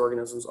what these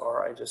organisms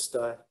are. I just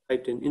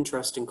typed in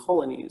interesting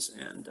colonies,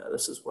 and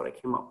this is what I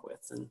came up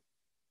with, and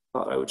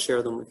thought I would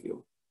share them with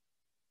you.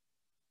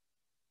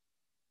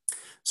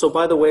 So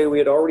by the way, we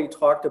had already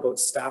talked about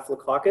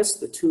Staphylococcus,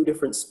 the 2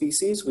 different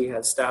species. We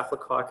had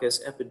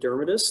Staphylococcus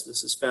epidermidis,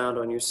 this is found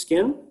on your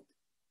skin,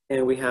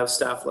 and we have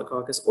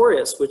Staphylococcus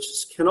aureus, which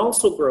can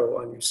also grow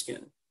on your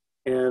skin.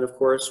 And of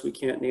course, we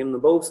can't name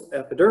them both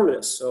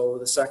epidermidis. So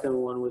the second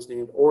one was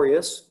named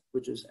aureus,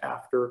 which is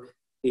after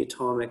the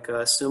atomic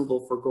symbol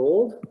for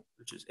gold,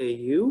 which is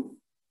AU,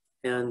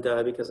 and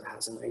because it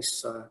has a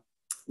nice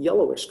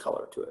yellowish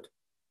color to it.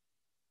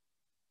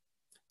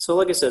 So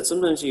like I said,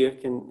 sometimes you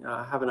can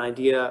have an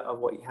idea of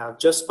what you have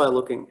just by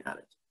looking at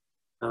it,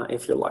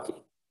 if you're lucky.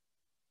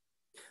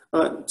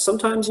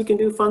 Sometimes you can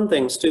do fun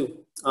things too.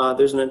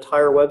 There's an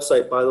entire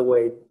website, by the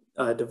way,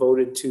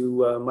 devoted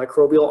to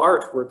microbial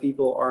art, where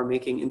people are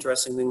making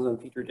interesting things on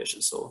Petri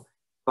dishes. So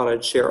I thought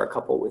I'd share a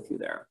couple with you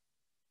there.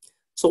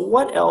 So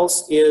what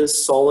else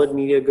is solid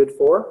media good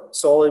for?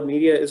 Solid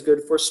media is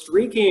good for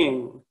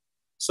streaking.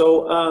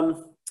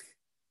 So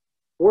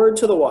word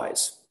to the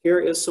wise. Here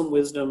is some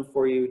wisdom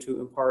for you to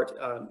impart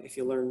if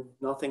you learn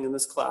nothing in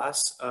this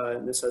class.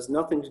 And this has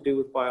nothing to do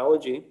with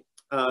biology,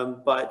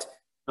 but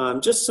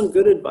just some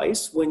good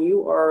advice when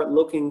you are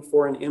looking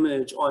for an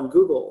image on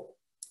Google.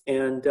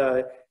 And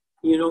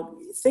you know,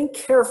 think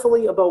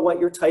carefully about what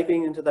you're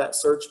typing into that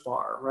search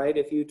bar, right?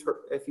 If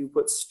you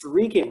put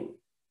streaking,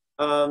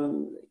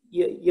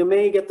 you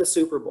may get the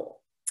Super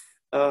Bowl.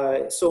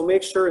 So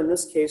make sure in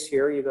this case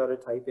here, you got to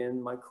type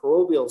in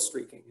microbial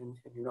streaking,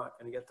 and you're not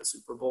going to get the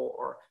Super Bowl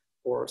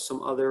or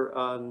some other,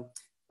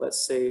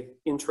 let's say,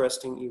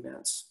 interesting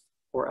events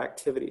or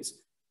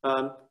activities.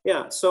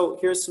 Yeah, so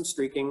here's some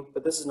streaking,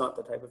 but this is not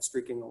the type of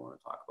streaking I want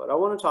to talk about. I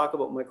want to talk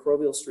about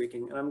microbial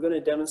streaking, and I'm going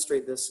to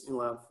demonstrate this in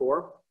lab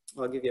 4.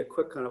 I'll give you a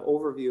quick kind of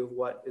overview of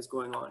what is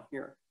going on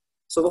here.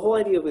 So the whole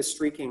idea with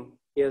streaking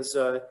is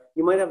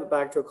you might have a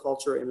bacterial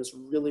culture and it's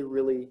really,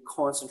 really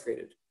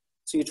concentrated.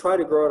 So you try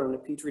to grow it on a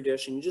Petri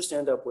dish and you just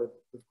end up with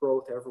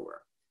growth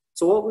everywhere.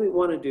 So what we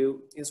want to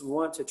do is we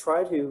want to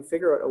try to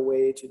figure out a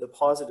way to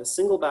deposit a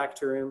single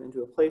bacterium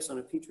into a place on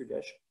a Petri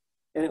dish,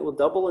 and it will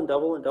double and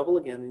double and double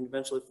again and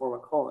eventually form a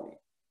colony.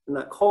 And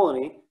that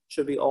colony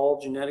should be all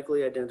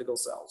genetically identical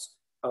cells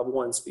of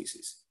one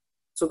species.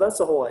 So that's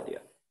the whole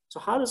idea.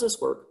 So how does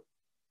this work?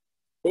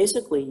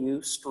 Basically,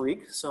 you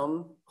streak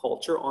some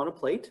culture on a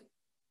plate,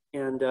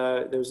 and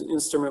there's an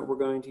instrument we're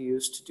going to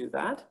use to do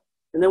that.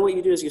 And then what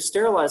you do is you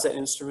sterilize that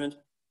instrument,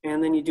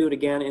 and then you do it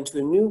again into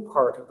a new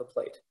part of the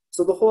plate.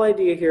 So the whole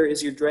idea here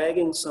is you're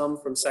dragging some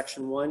from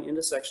section 1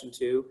 into section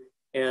 2,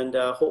 and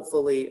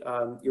hopefully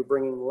you're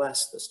bringing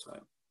less this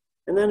time.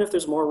 And then if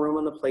there's more room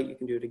on the plate, you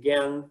can do it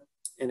again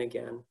and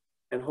again.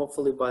 And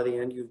hopefully by the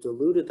end, you've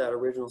diluted that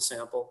original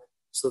sample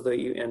so that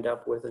you end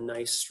up with a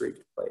nice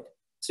streaked plate.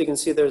 So you can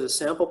see there's a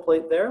sample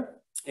plate there,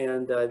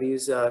 and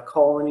these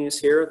colonies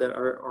here that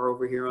are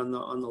over here on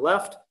the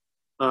left,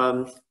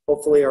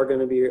 hopefully are going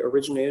to be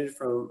originated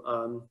from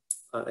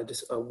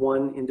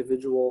one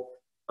individual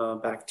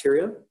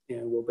bacteria,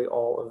 and will be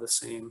all of the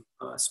same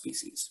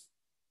species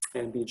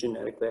and be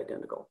genetically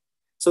identical.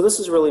 So this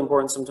is really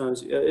important.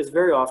 Sometimes, it's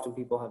very often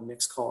people have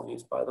mixed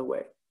colonies, by the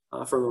way,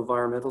 from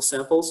environmental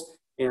samples.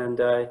 And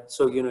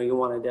so, you know, you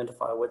want to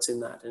identify what's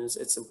in that. And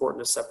it's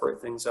important to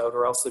separate things out,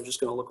 or else they're just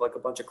going to look like a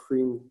bunch of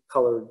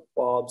cream-colored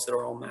blobs that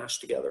are all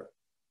mashed together.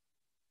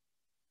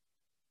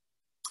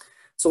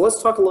 So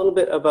let's talk a little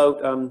bit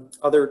about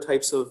other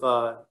types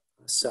of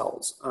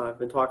cells. I've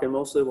been talking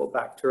mostly about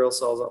bacterial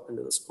cells up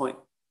until this point.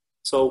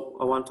 So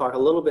I want to talk a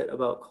little bit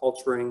about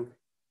culturing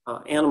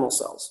animal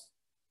cells.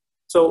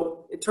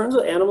 So it turns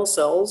out animal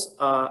cells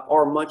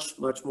are much,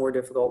 much more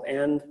difficult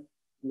and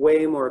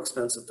way more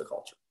expensive to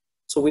culture.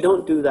 So we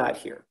don't do that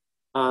here.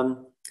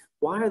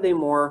 Why are they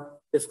more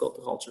difficult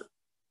to culture?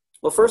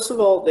 Well, first of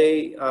all,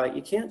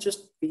 you can't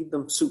just feed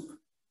them soup.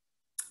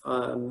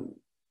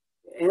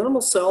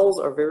 Animal cells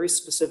are very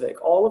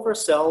specific. All of our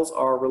cells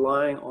are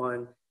relying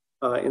on,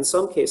 in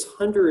some case,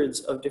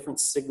 hundreds of different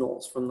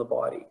signals from the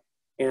body.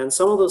 And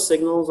some of those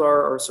signals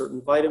are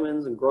certain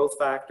vitamins and growth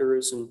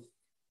factors. And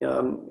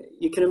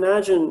you can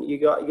imagine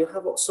you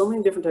have so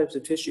many different types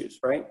of tissues,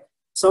 right?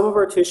 Some of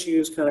our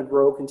tissues kind of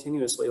grow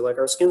continuously, like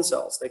our skin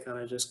cells. They kind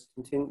of just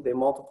they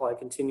multiply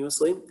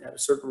continuously at a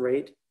certain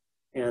rate,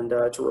 and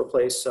to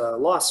replace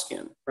lost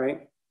skin,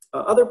 right?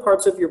 Other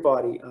parts of your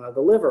body,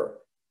 the liver,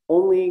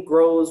 only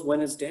grows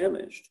when it's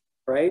damaged,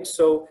 right?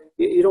 So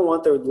you don't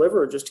want the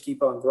liver just to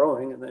keep on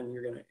growing, and then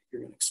you're gonna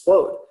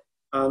explode.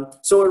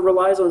 So it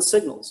relies on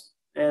signals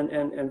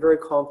and very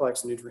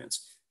complex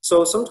nutrients.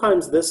 So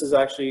sometimes this is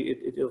actually,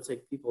 it'll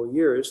take people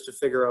years to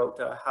figure out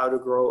how to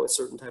grow a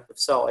certain type of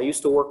cell. I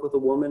used to work with a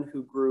woman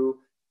who grew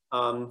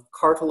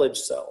cartilage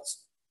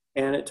cells,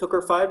 and it took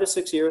her 5 to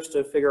 6 years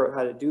to figure out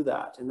how to do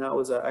that. And that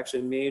was actually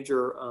a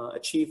major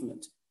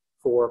achievement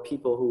for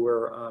people who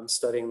were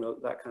studying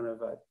that kind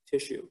of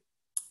tissue.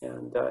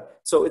 And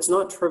so it's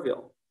not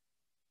trivial.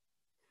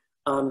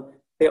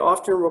 They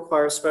often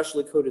require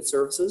specially coated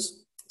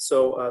surfaces.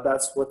 So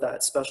that's what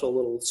that special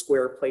little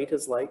square plate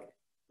is like.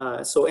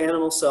 So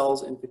animal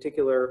cells in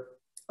particular,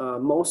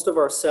 most of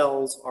our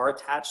cells are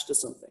attached to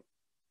something.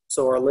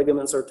 So our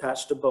ligaments are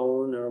attached to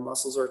bone, and our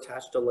muscles are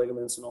attached to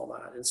ligaments and all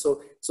that. And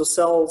so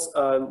cells,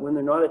 when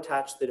they're not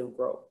attached, they don't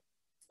grow.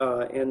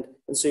 And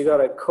so you got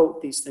to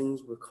coat these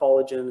things with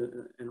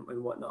collagen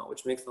and whatnot,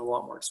 which makes them a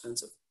lot more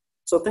expensive.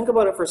 So think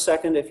about it for a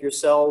second. If your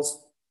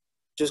cells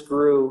just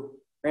grew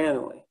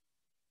randomly.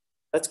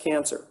 That's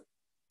cancer.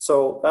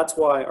 So that's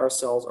why our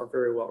cells are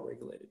very well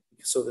regulated,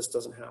 so this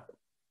doesn't happen.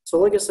 So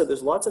like I said,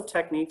 there's lots of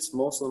techniques.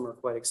 Most of them are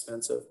quite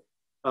expensive.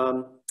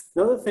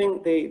 Another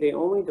thing, they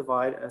only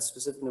divide a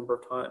specific number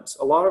of times.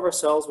 A lot of our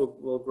cells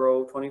will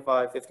grow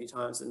 25, 50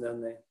 times, and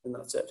then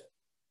that's it.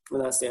 And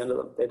that's the end of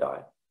them. They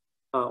die.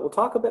 We'll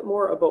talk a bit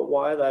more about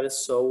why that is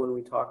so when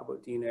we talk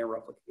about DNA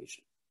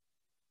replication.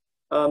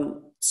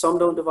 Some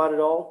don't divide at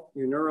all.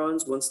 Your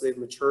neurons, once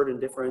they've matured and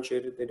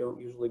differentiated, they don't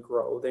usually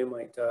grow. They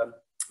might,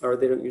 or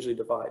they don't usually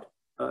divide.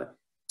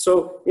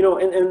 So, you know,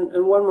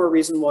 and one more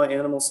reason why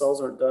animal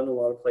cells aren't done in a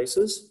lot of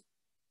places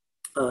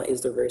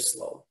is they're very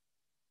slow.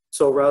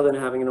 So rather than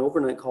having an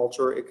overnight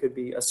culture, it could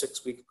be a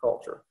 6-week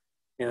culture.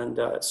 And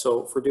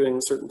so for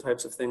doing certain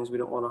types of things, we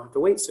don't want to have to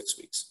wait 6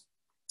 weeks.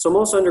 So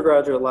most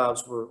undergraduate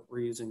labs were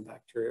using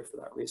bacteria for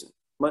that reason.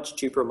 Much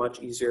cheaper, much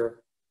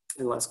easier,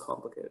 and less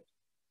complicated.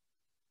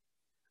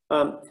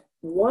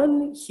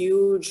 One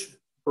huge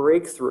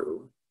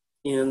breakthrough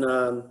in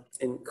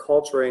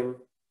culturing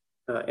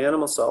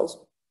animal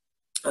cells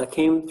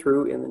came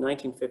through in the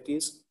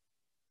 1950s.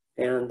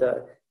 And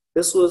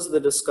this was the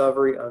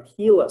discovery of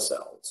HeLa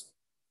cells.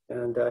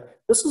 And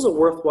this is a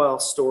worthwhile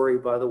story,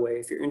 by the way.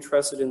 If you're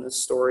interested in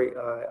this story,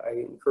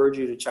 I encourage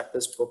you to check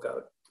this book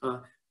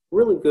out.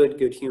 Really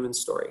good human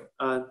story.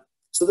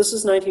 So this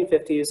is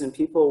 1950s, and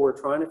people were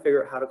trying to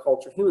figure out how to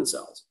culture human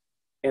cells.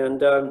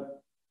 And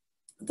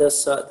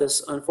this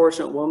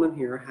unfortunate woman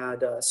here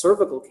had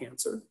cervical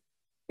cancer,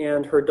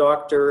 and her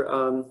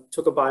doctor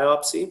took a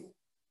biopsy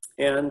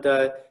and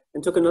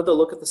took another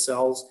look at the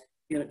cells,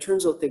 and it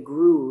turns out they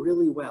grew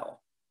really well.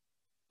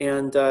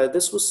 And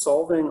this was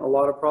solving a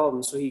lot of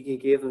problems. So he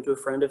gave them to a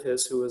friend of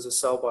his who was a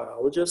cell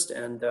biologist,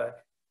 and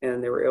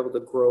they were able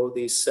to grow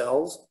these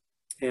cells.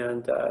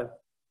 And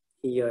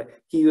he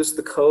used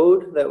the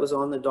code that was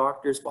on the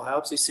doctor's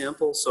biopsy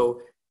sample.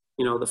 So,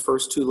 you know, the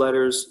first 2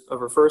 letters of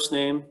her first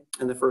name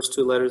and the first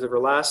 2 letters of her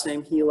last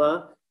name,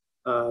 HeLa,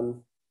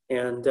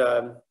 and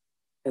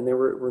they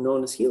were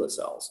known as HeLa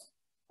cells.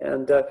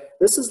 And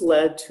this has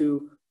led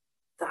to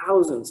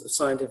thousands of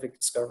scientific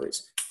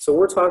discoveries. So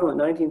we're talking about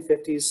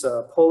 1950s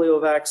polio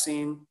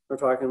vaccine. We're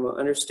talking about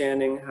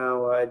understanding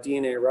how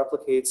DNA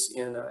replicates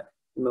in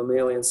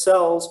mammalian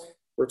cells.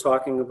 We're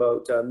talking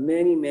about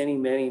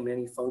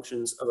many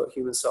functions about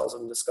human cells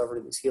and discovered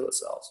in these HeLa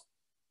cells.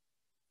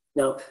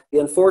 Now, the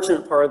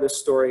unfortunate part of this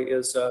story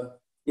is,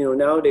 you know,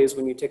 nowadays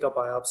when you take a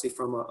biopsy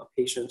from a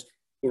patient,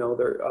 you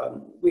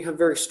know, we have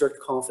very strict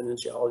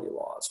confidentiality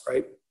laws,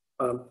 right?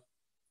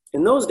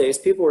 In those days,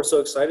 people were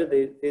so excited,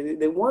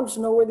 they wanted to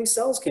know where these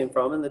cells came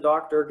from, and the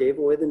doctor gave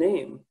away the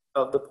name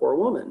of the poor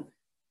woman.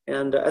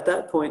 And at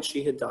that point,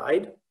 she had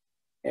died.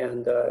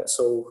 And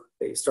so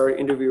they started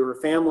interviewing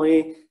her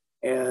family,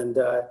 and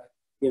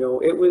you know,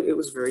 it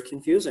was very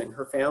confusing.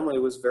 Her family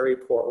was very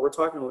poor. We're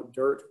talking about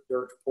dirt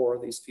poor,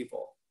 these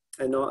people,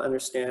 and not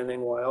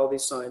understanding why all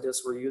these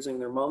scientists were using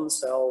their mom's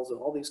cells and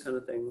all these kind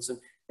of things. And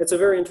it's a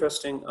very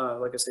interesting,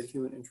 like I said,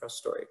 human interest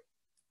story.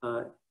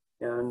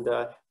 And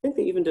I think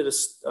they even did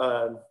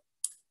I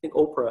think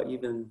Oprah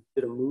even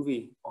did a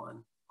movie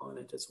on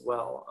it as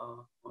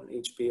well on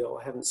HBO.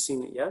 I haven't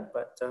seen it yet,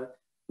 but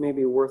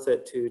maybe worth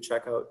it to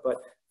check out.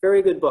 But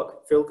very good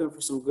book. If you're looking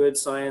for some good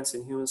science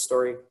and human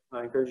story,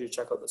 I encourage you to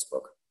check out this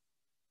book.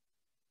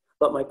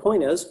 But my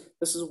point is,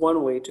 this is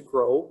one way to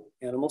grow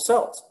animal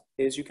cells,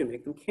 is you can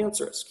make them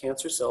cancerous.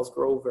 Cancer cells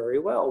grow very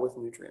well with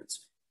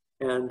nutrients.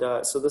 And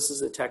so this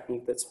is a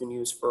technique that's been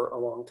used for a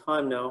long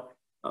time now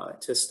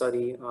to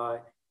study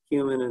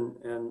human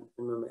and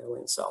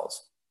mammalian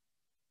cells.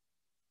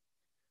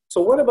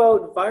 So what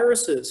about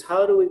viruses?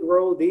 How do we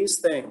grow these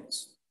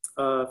things?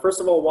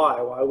 First of all,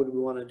 why? Why would we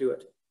want to do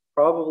it?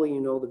 Probably,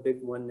 you know, the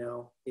big one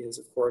now is,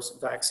 of course,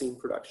 vaccine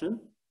production.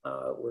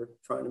 We're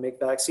trying to make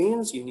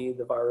vaccines. You need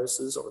the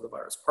viruses or the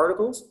virus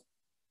particles.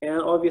 And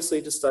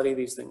obviously, to study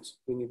these things,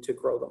 we need to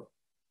grow them.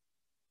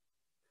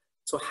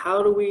 So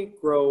how do we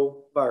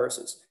grow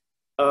viruses?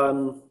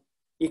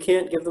 You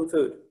can't give them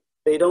food.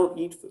 They don't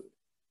eat food.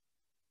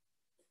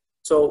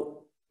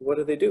 So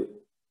what do?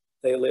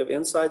 They live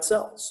inside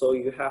cells, so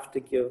you have to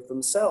give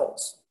them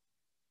cells.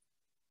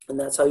 And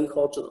that's how you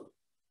culture them.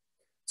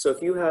 So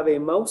if you have a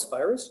mouse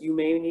virus, you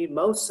may need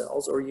mouse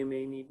cells, or you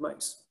may need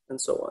mice, and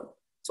so on.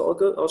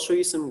 So I'll show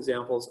you some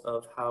examples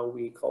of how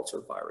we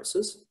culture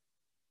viruses.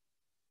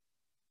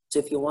 So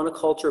if you want to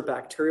culture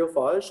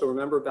bacteriophage, so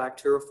remember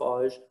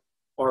bacteriophage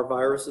are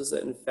viruses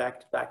that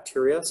infect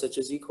bacteria, such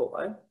as E.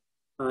 coli.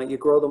 You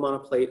grow them on a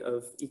plate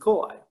of E.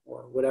 coli,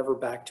 or whatever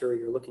bacteria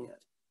you're looking at.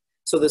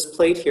 So this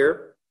plate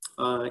here,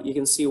 you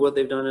can see what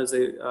they've done is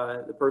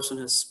the person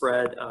has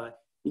spread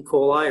E.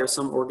 coli or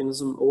some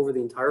organism over the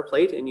entire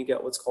plate, and you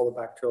get what's called a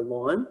bacterial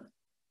lawn.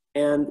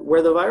 And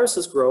where the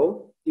viruses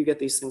grow, you get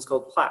these things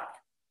called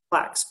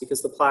plaques,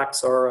 because the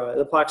plaques are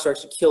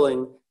actually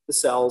killing the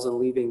cells and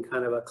leaving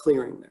kind of a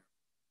clearing there.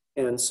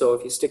 And so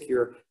if you stick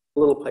your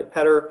little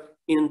pipetter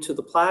into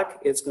the plaque,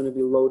 it's going to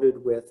be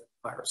loaded with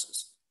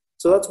viruses.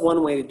 So that's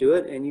one way to do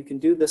it, and you can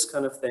do this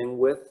kind of thing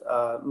with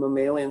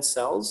mammalian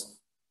cells.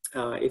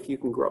 if you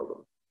can grow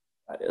them,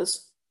 that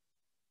is.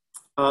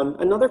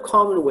 Another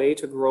common way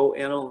to grow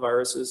animal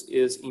viruses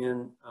is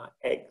in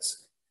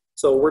eggs.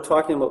 So we're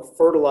talking about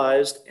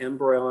fertilized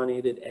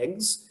embryonated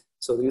eggs.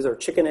 So these are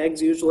chicken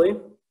eggs usually.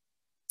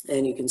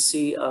 And you can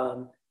see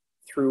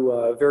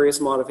through various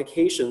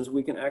modifications,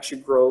 we can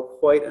actually grow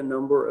quite a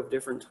number of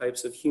different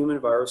types of human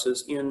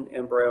viruses in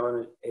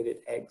embryonated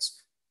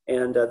eggs.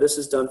 And this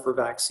is done for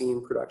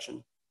vaccine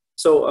production.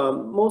 So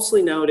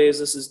mostly nowadays,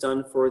 this is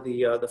done for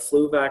the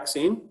flu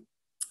vaccine.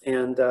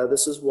 And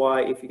this is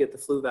why if you get the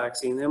flu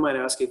vaccine, they might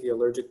ask if you're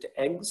allergic to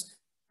eggs.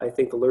 I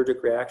think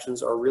allergic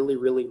reactions are really,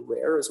 really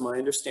rare is my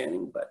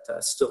understanding, but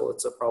still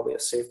it's probably a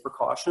safe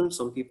precaution.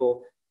 Some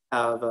people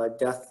have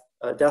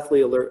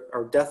deathly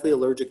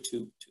allergic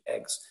to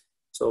eggs,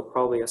 so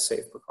probably a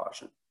safe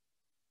precaution.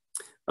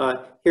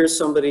 Here's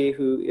somebody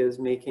who is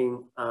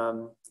making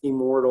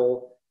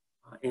immortal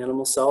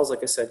animal cells,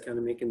 like I said, kind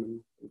of making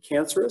them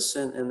cancerous,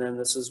 and then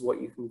this is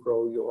what you can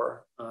grow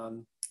your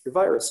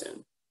virus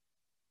in.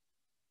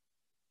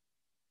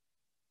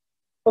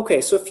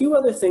 Okay, so a few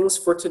other things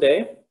for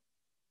today.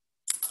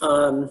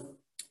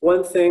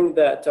 One thing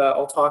that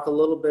I'll talk a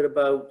little bit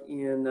about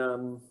in,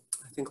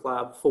 I think,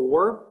 Lab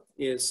 4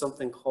 is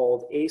something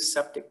called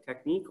aseptic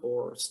technique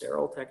or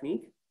sterile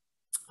technique.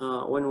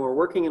 When we're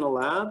working in a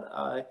lab,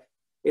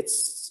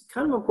 it's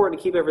kind of important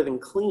to keep everything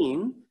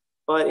clean,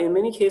 but in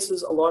many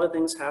cases, a lot of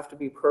things have to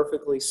be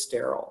perfectly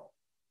sterile.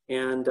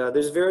 And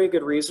there's very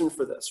good reason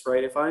for this,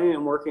 right? If I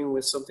am working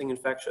with something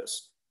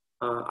infectious,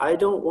 I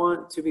don't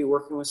want to be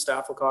working with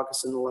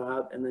Staphylococcus in the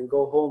lab and then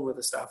go home with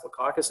a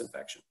Staphylococcus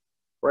infection,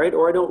 right?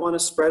 Or I don't want to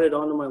spread it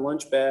onto my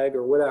lunch bag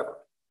or whatever.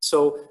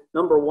 So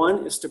number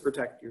one is to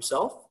protect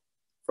yourself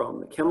from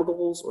the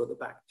chemicals or the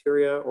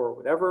bacteria or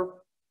whatever.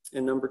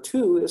 And number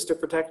two is to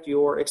protect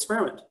your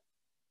experiment.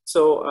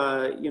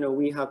 So, you know,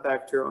 we have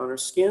bacteria on our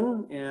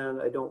skin and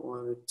I don't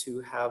want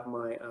to have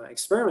my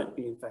experiment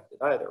be infected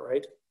either,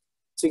 right?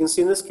 So you can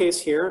see in this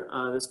case here,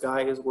 this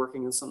guy is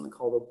working in something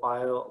called a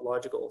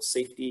biological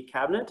safety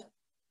cabinet.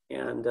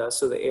 And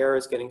so the air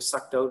is getting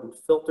sucked out and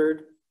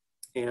filtered.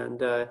 And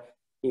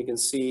you can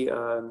see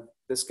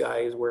this guy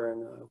is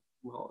wearing a,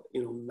 well,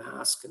 you know,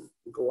 mask and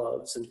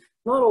gloves. And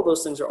not all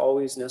those things are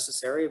always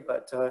necessary,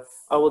 but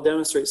I will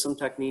demonstrate some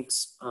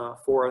techniques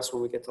for us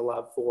when we get to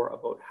Lab 4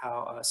 about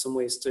how some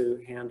ways to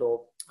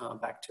handle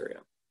bacteria.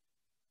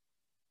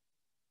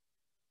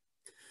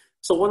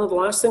 So one of the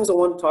last things I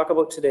want to talk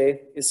about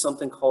today is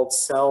something called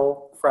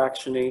cell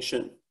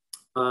fractionation.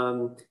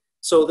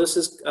 So this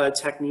is a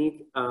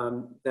technique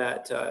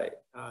that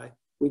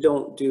we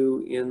don't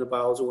do in the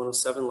Biology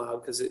 107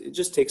 lab because it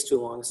just takes too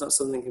long. It's not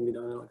something that can be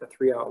done in like a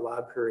 3-hour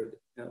lab period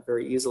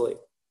very easily.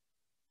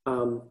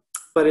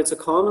 But it's a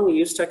commonly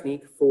used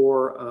technique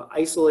for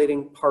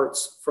isolating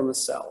parts from a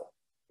cell.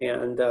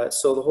 And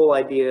so the whole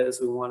idea is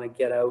we want to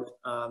get out,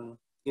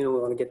 you know, we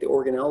want to get the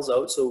organelles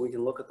out so we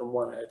can look at them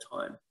one at a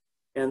time.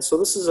 And so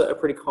this is a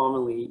pretty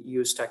commonly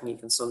used technique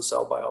in some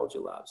cell biology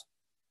labs.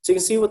 So you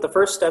can see what the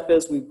first step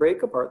is, we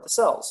break apart the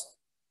cells.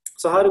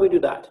 So how do we do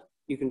that?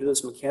 You can do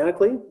this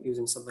mechanically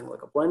using something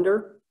like a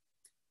blender.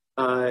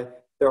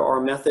 There are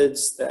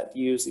methods that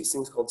use these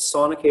things called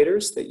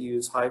sonicators that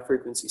use high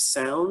frequency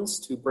sounds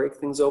to break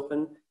things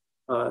open.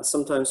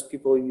 Sometimes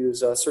people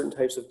use certain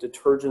types of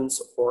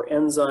detergents or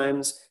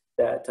enzymes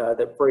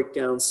that break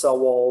down cell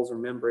walls or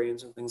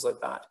membranes and things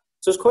like that.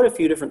 So there's quite a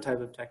few different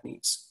types of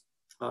techniques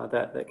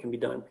that can be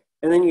done.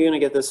 And then you're going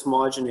to get this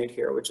homogenate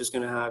here, which is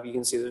going to have, you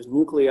can see there's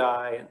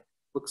nuclei and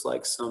looks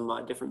like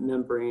some different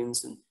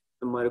membranes and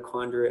the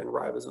mitochondria and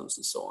ribosomes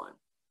and so on.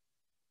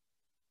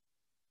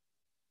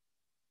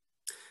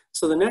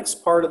 So the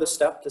next part of the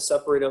step to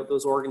separate out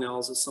those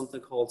organelles is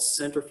something called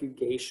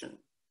centrifugation.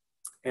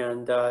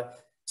 And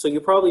so you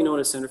probably know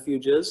what a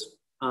centrifuge is.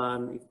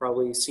 You've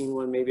probably seen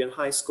one maybe in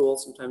high school.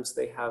 Sometimes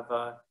they have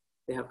kind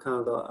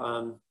of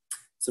the,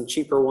 some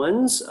cheaper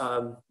ones.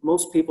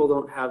 Most people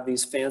don't have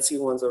these fancy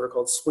ones that are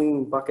called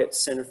swinging bucket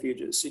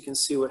centrifuges. So you can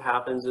see what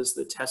happens is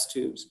the test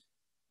tubes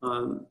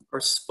are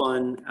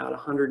spun at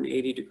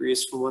 180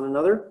 degrees from one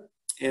another.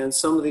 And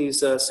some of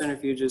these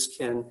centrifuges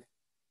can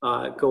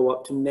go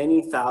up to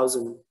many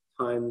thousand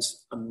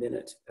times a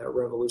minute,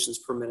 revolutions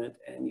per minute,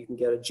 and you can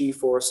get a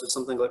G-force of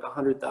something like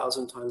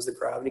 100,000 times the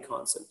gravity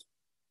constant.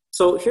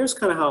 So here's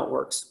kind of how it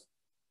works.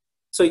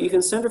 So you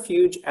can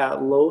centrifuge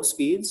at low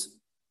speeds,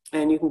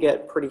 and you can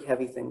get pretty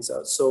heavy things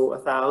out. So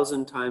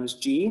 1,000 times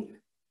G,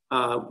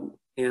 and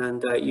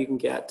you can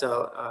get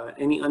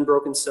any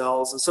unbroken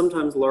cells, and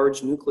sometimes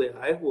large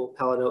nuclei will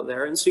pellet out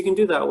there. And so you can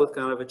do that with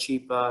kind of a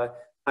cheap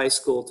high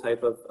school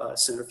type of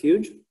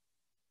centrifuge.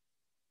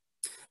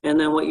 And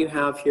then what you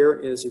have here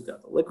is you've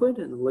got the liquid,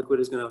 and the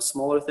liquid is going to have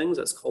smaller things.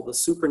 That's called the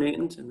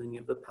supernatant, and then you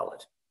have the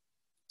pellet.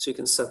 So you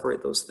can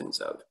separate those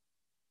things out.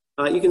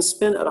 You can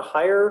spin at a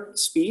higher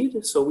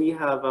speed. So we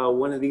have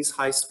one of these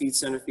high-speed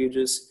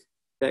centrifuges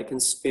that can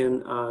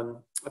spin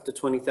up to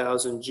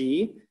 20,000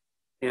 G.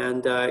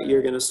 And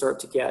you're going to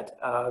start to get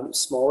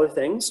smaller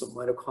things. So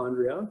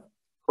mitochondria,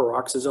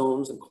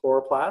 peroxisomes, and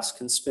chloroplasts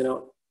can spin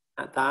out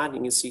at that.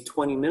 You can see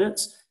 20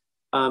 minutes.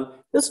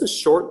 This is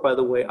short, by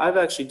the way. I've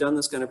actually done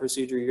this kind of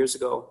procedure years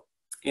ago,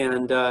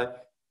 and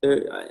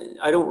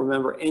I don't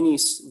remember any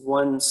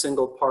one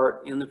single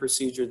part in the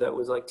procedure that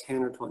was like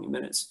 10 or 20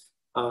 minutes.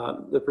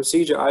 The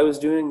procedure I was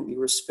doing, you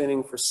were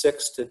spinning for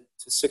 6 to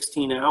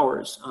 16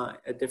 hours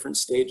at different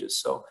stages.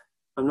 So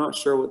I'm not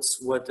sure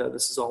what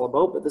this is all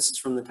about, but this is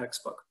from the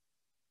textbook.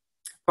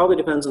 Probably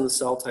depends on the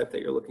cell type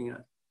that you're looking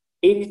at.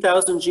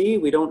 80,000 G,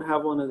 we don't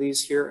have one of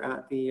these here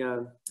at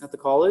the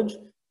college,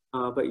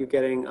 but you're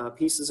getting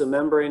pieces of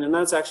membrane, and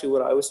that's actually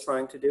what I was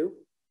trying to do.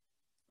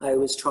 I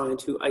was trying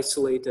to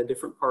isolate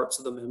different parts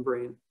of the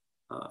membrane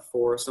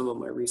for some of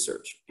my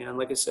research. And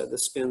like I said, the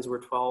spins were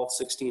 12,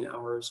 16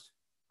 hours.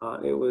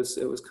 It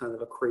was kind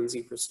of a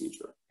crazy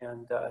procedure.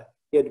 And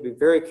you had to be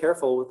very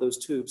careful with those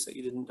tubes that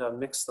you didn't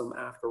mix them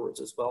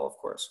afterwards as well, of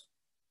course.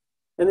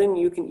 And then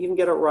you can even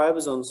get out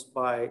ribosomes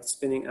by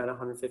spinning at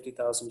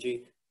 150,000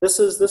 G. This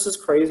is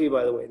crazy,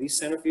 by the way. These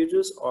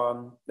centrifuges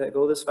that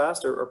go this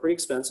fast are pretty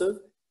expensive.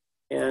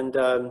 And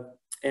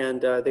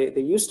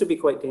they used to be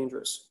quite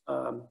dangerous.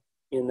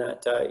 In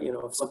that, you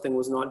know, if something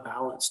was not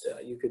balanced,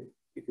 you could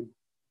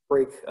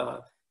break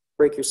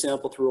your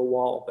sample through a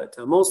wall, but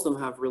most of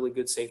them have really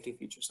good safety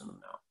features in them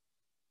now.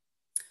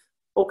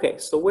 Okay,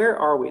 so where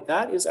are we?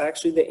 That is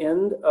actually the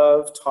end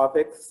of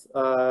topic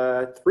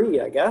 3,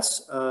 I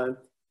guess.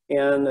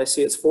 And I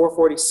see it's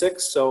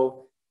 4:46,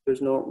 so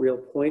there's no real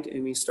point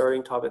in me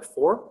starting topic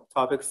 4.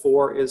 Topic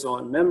 4 is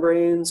on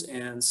membranes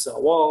and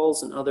cell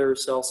walls and other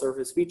cell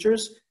surface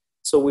features.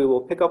 So we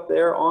will pick up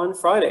there on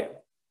Friday.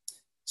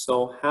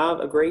 So have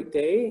a great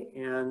day,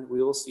 and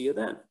we will see you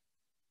then.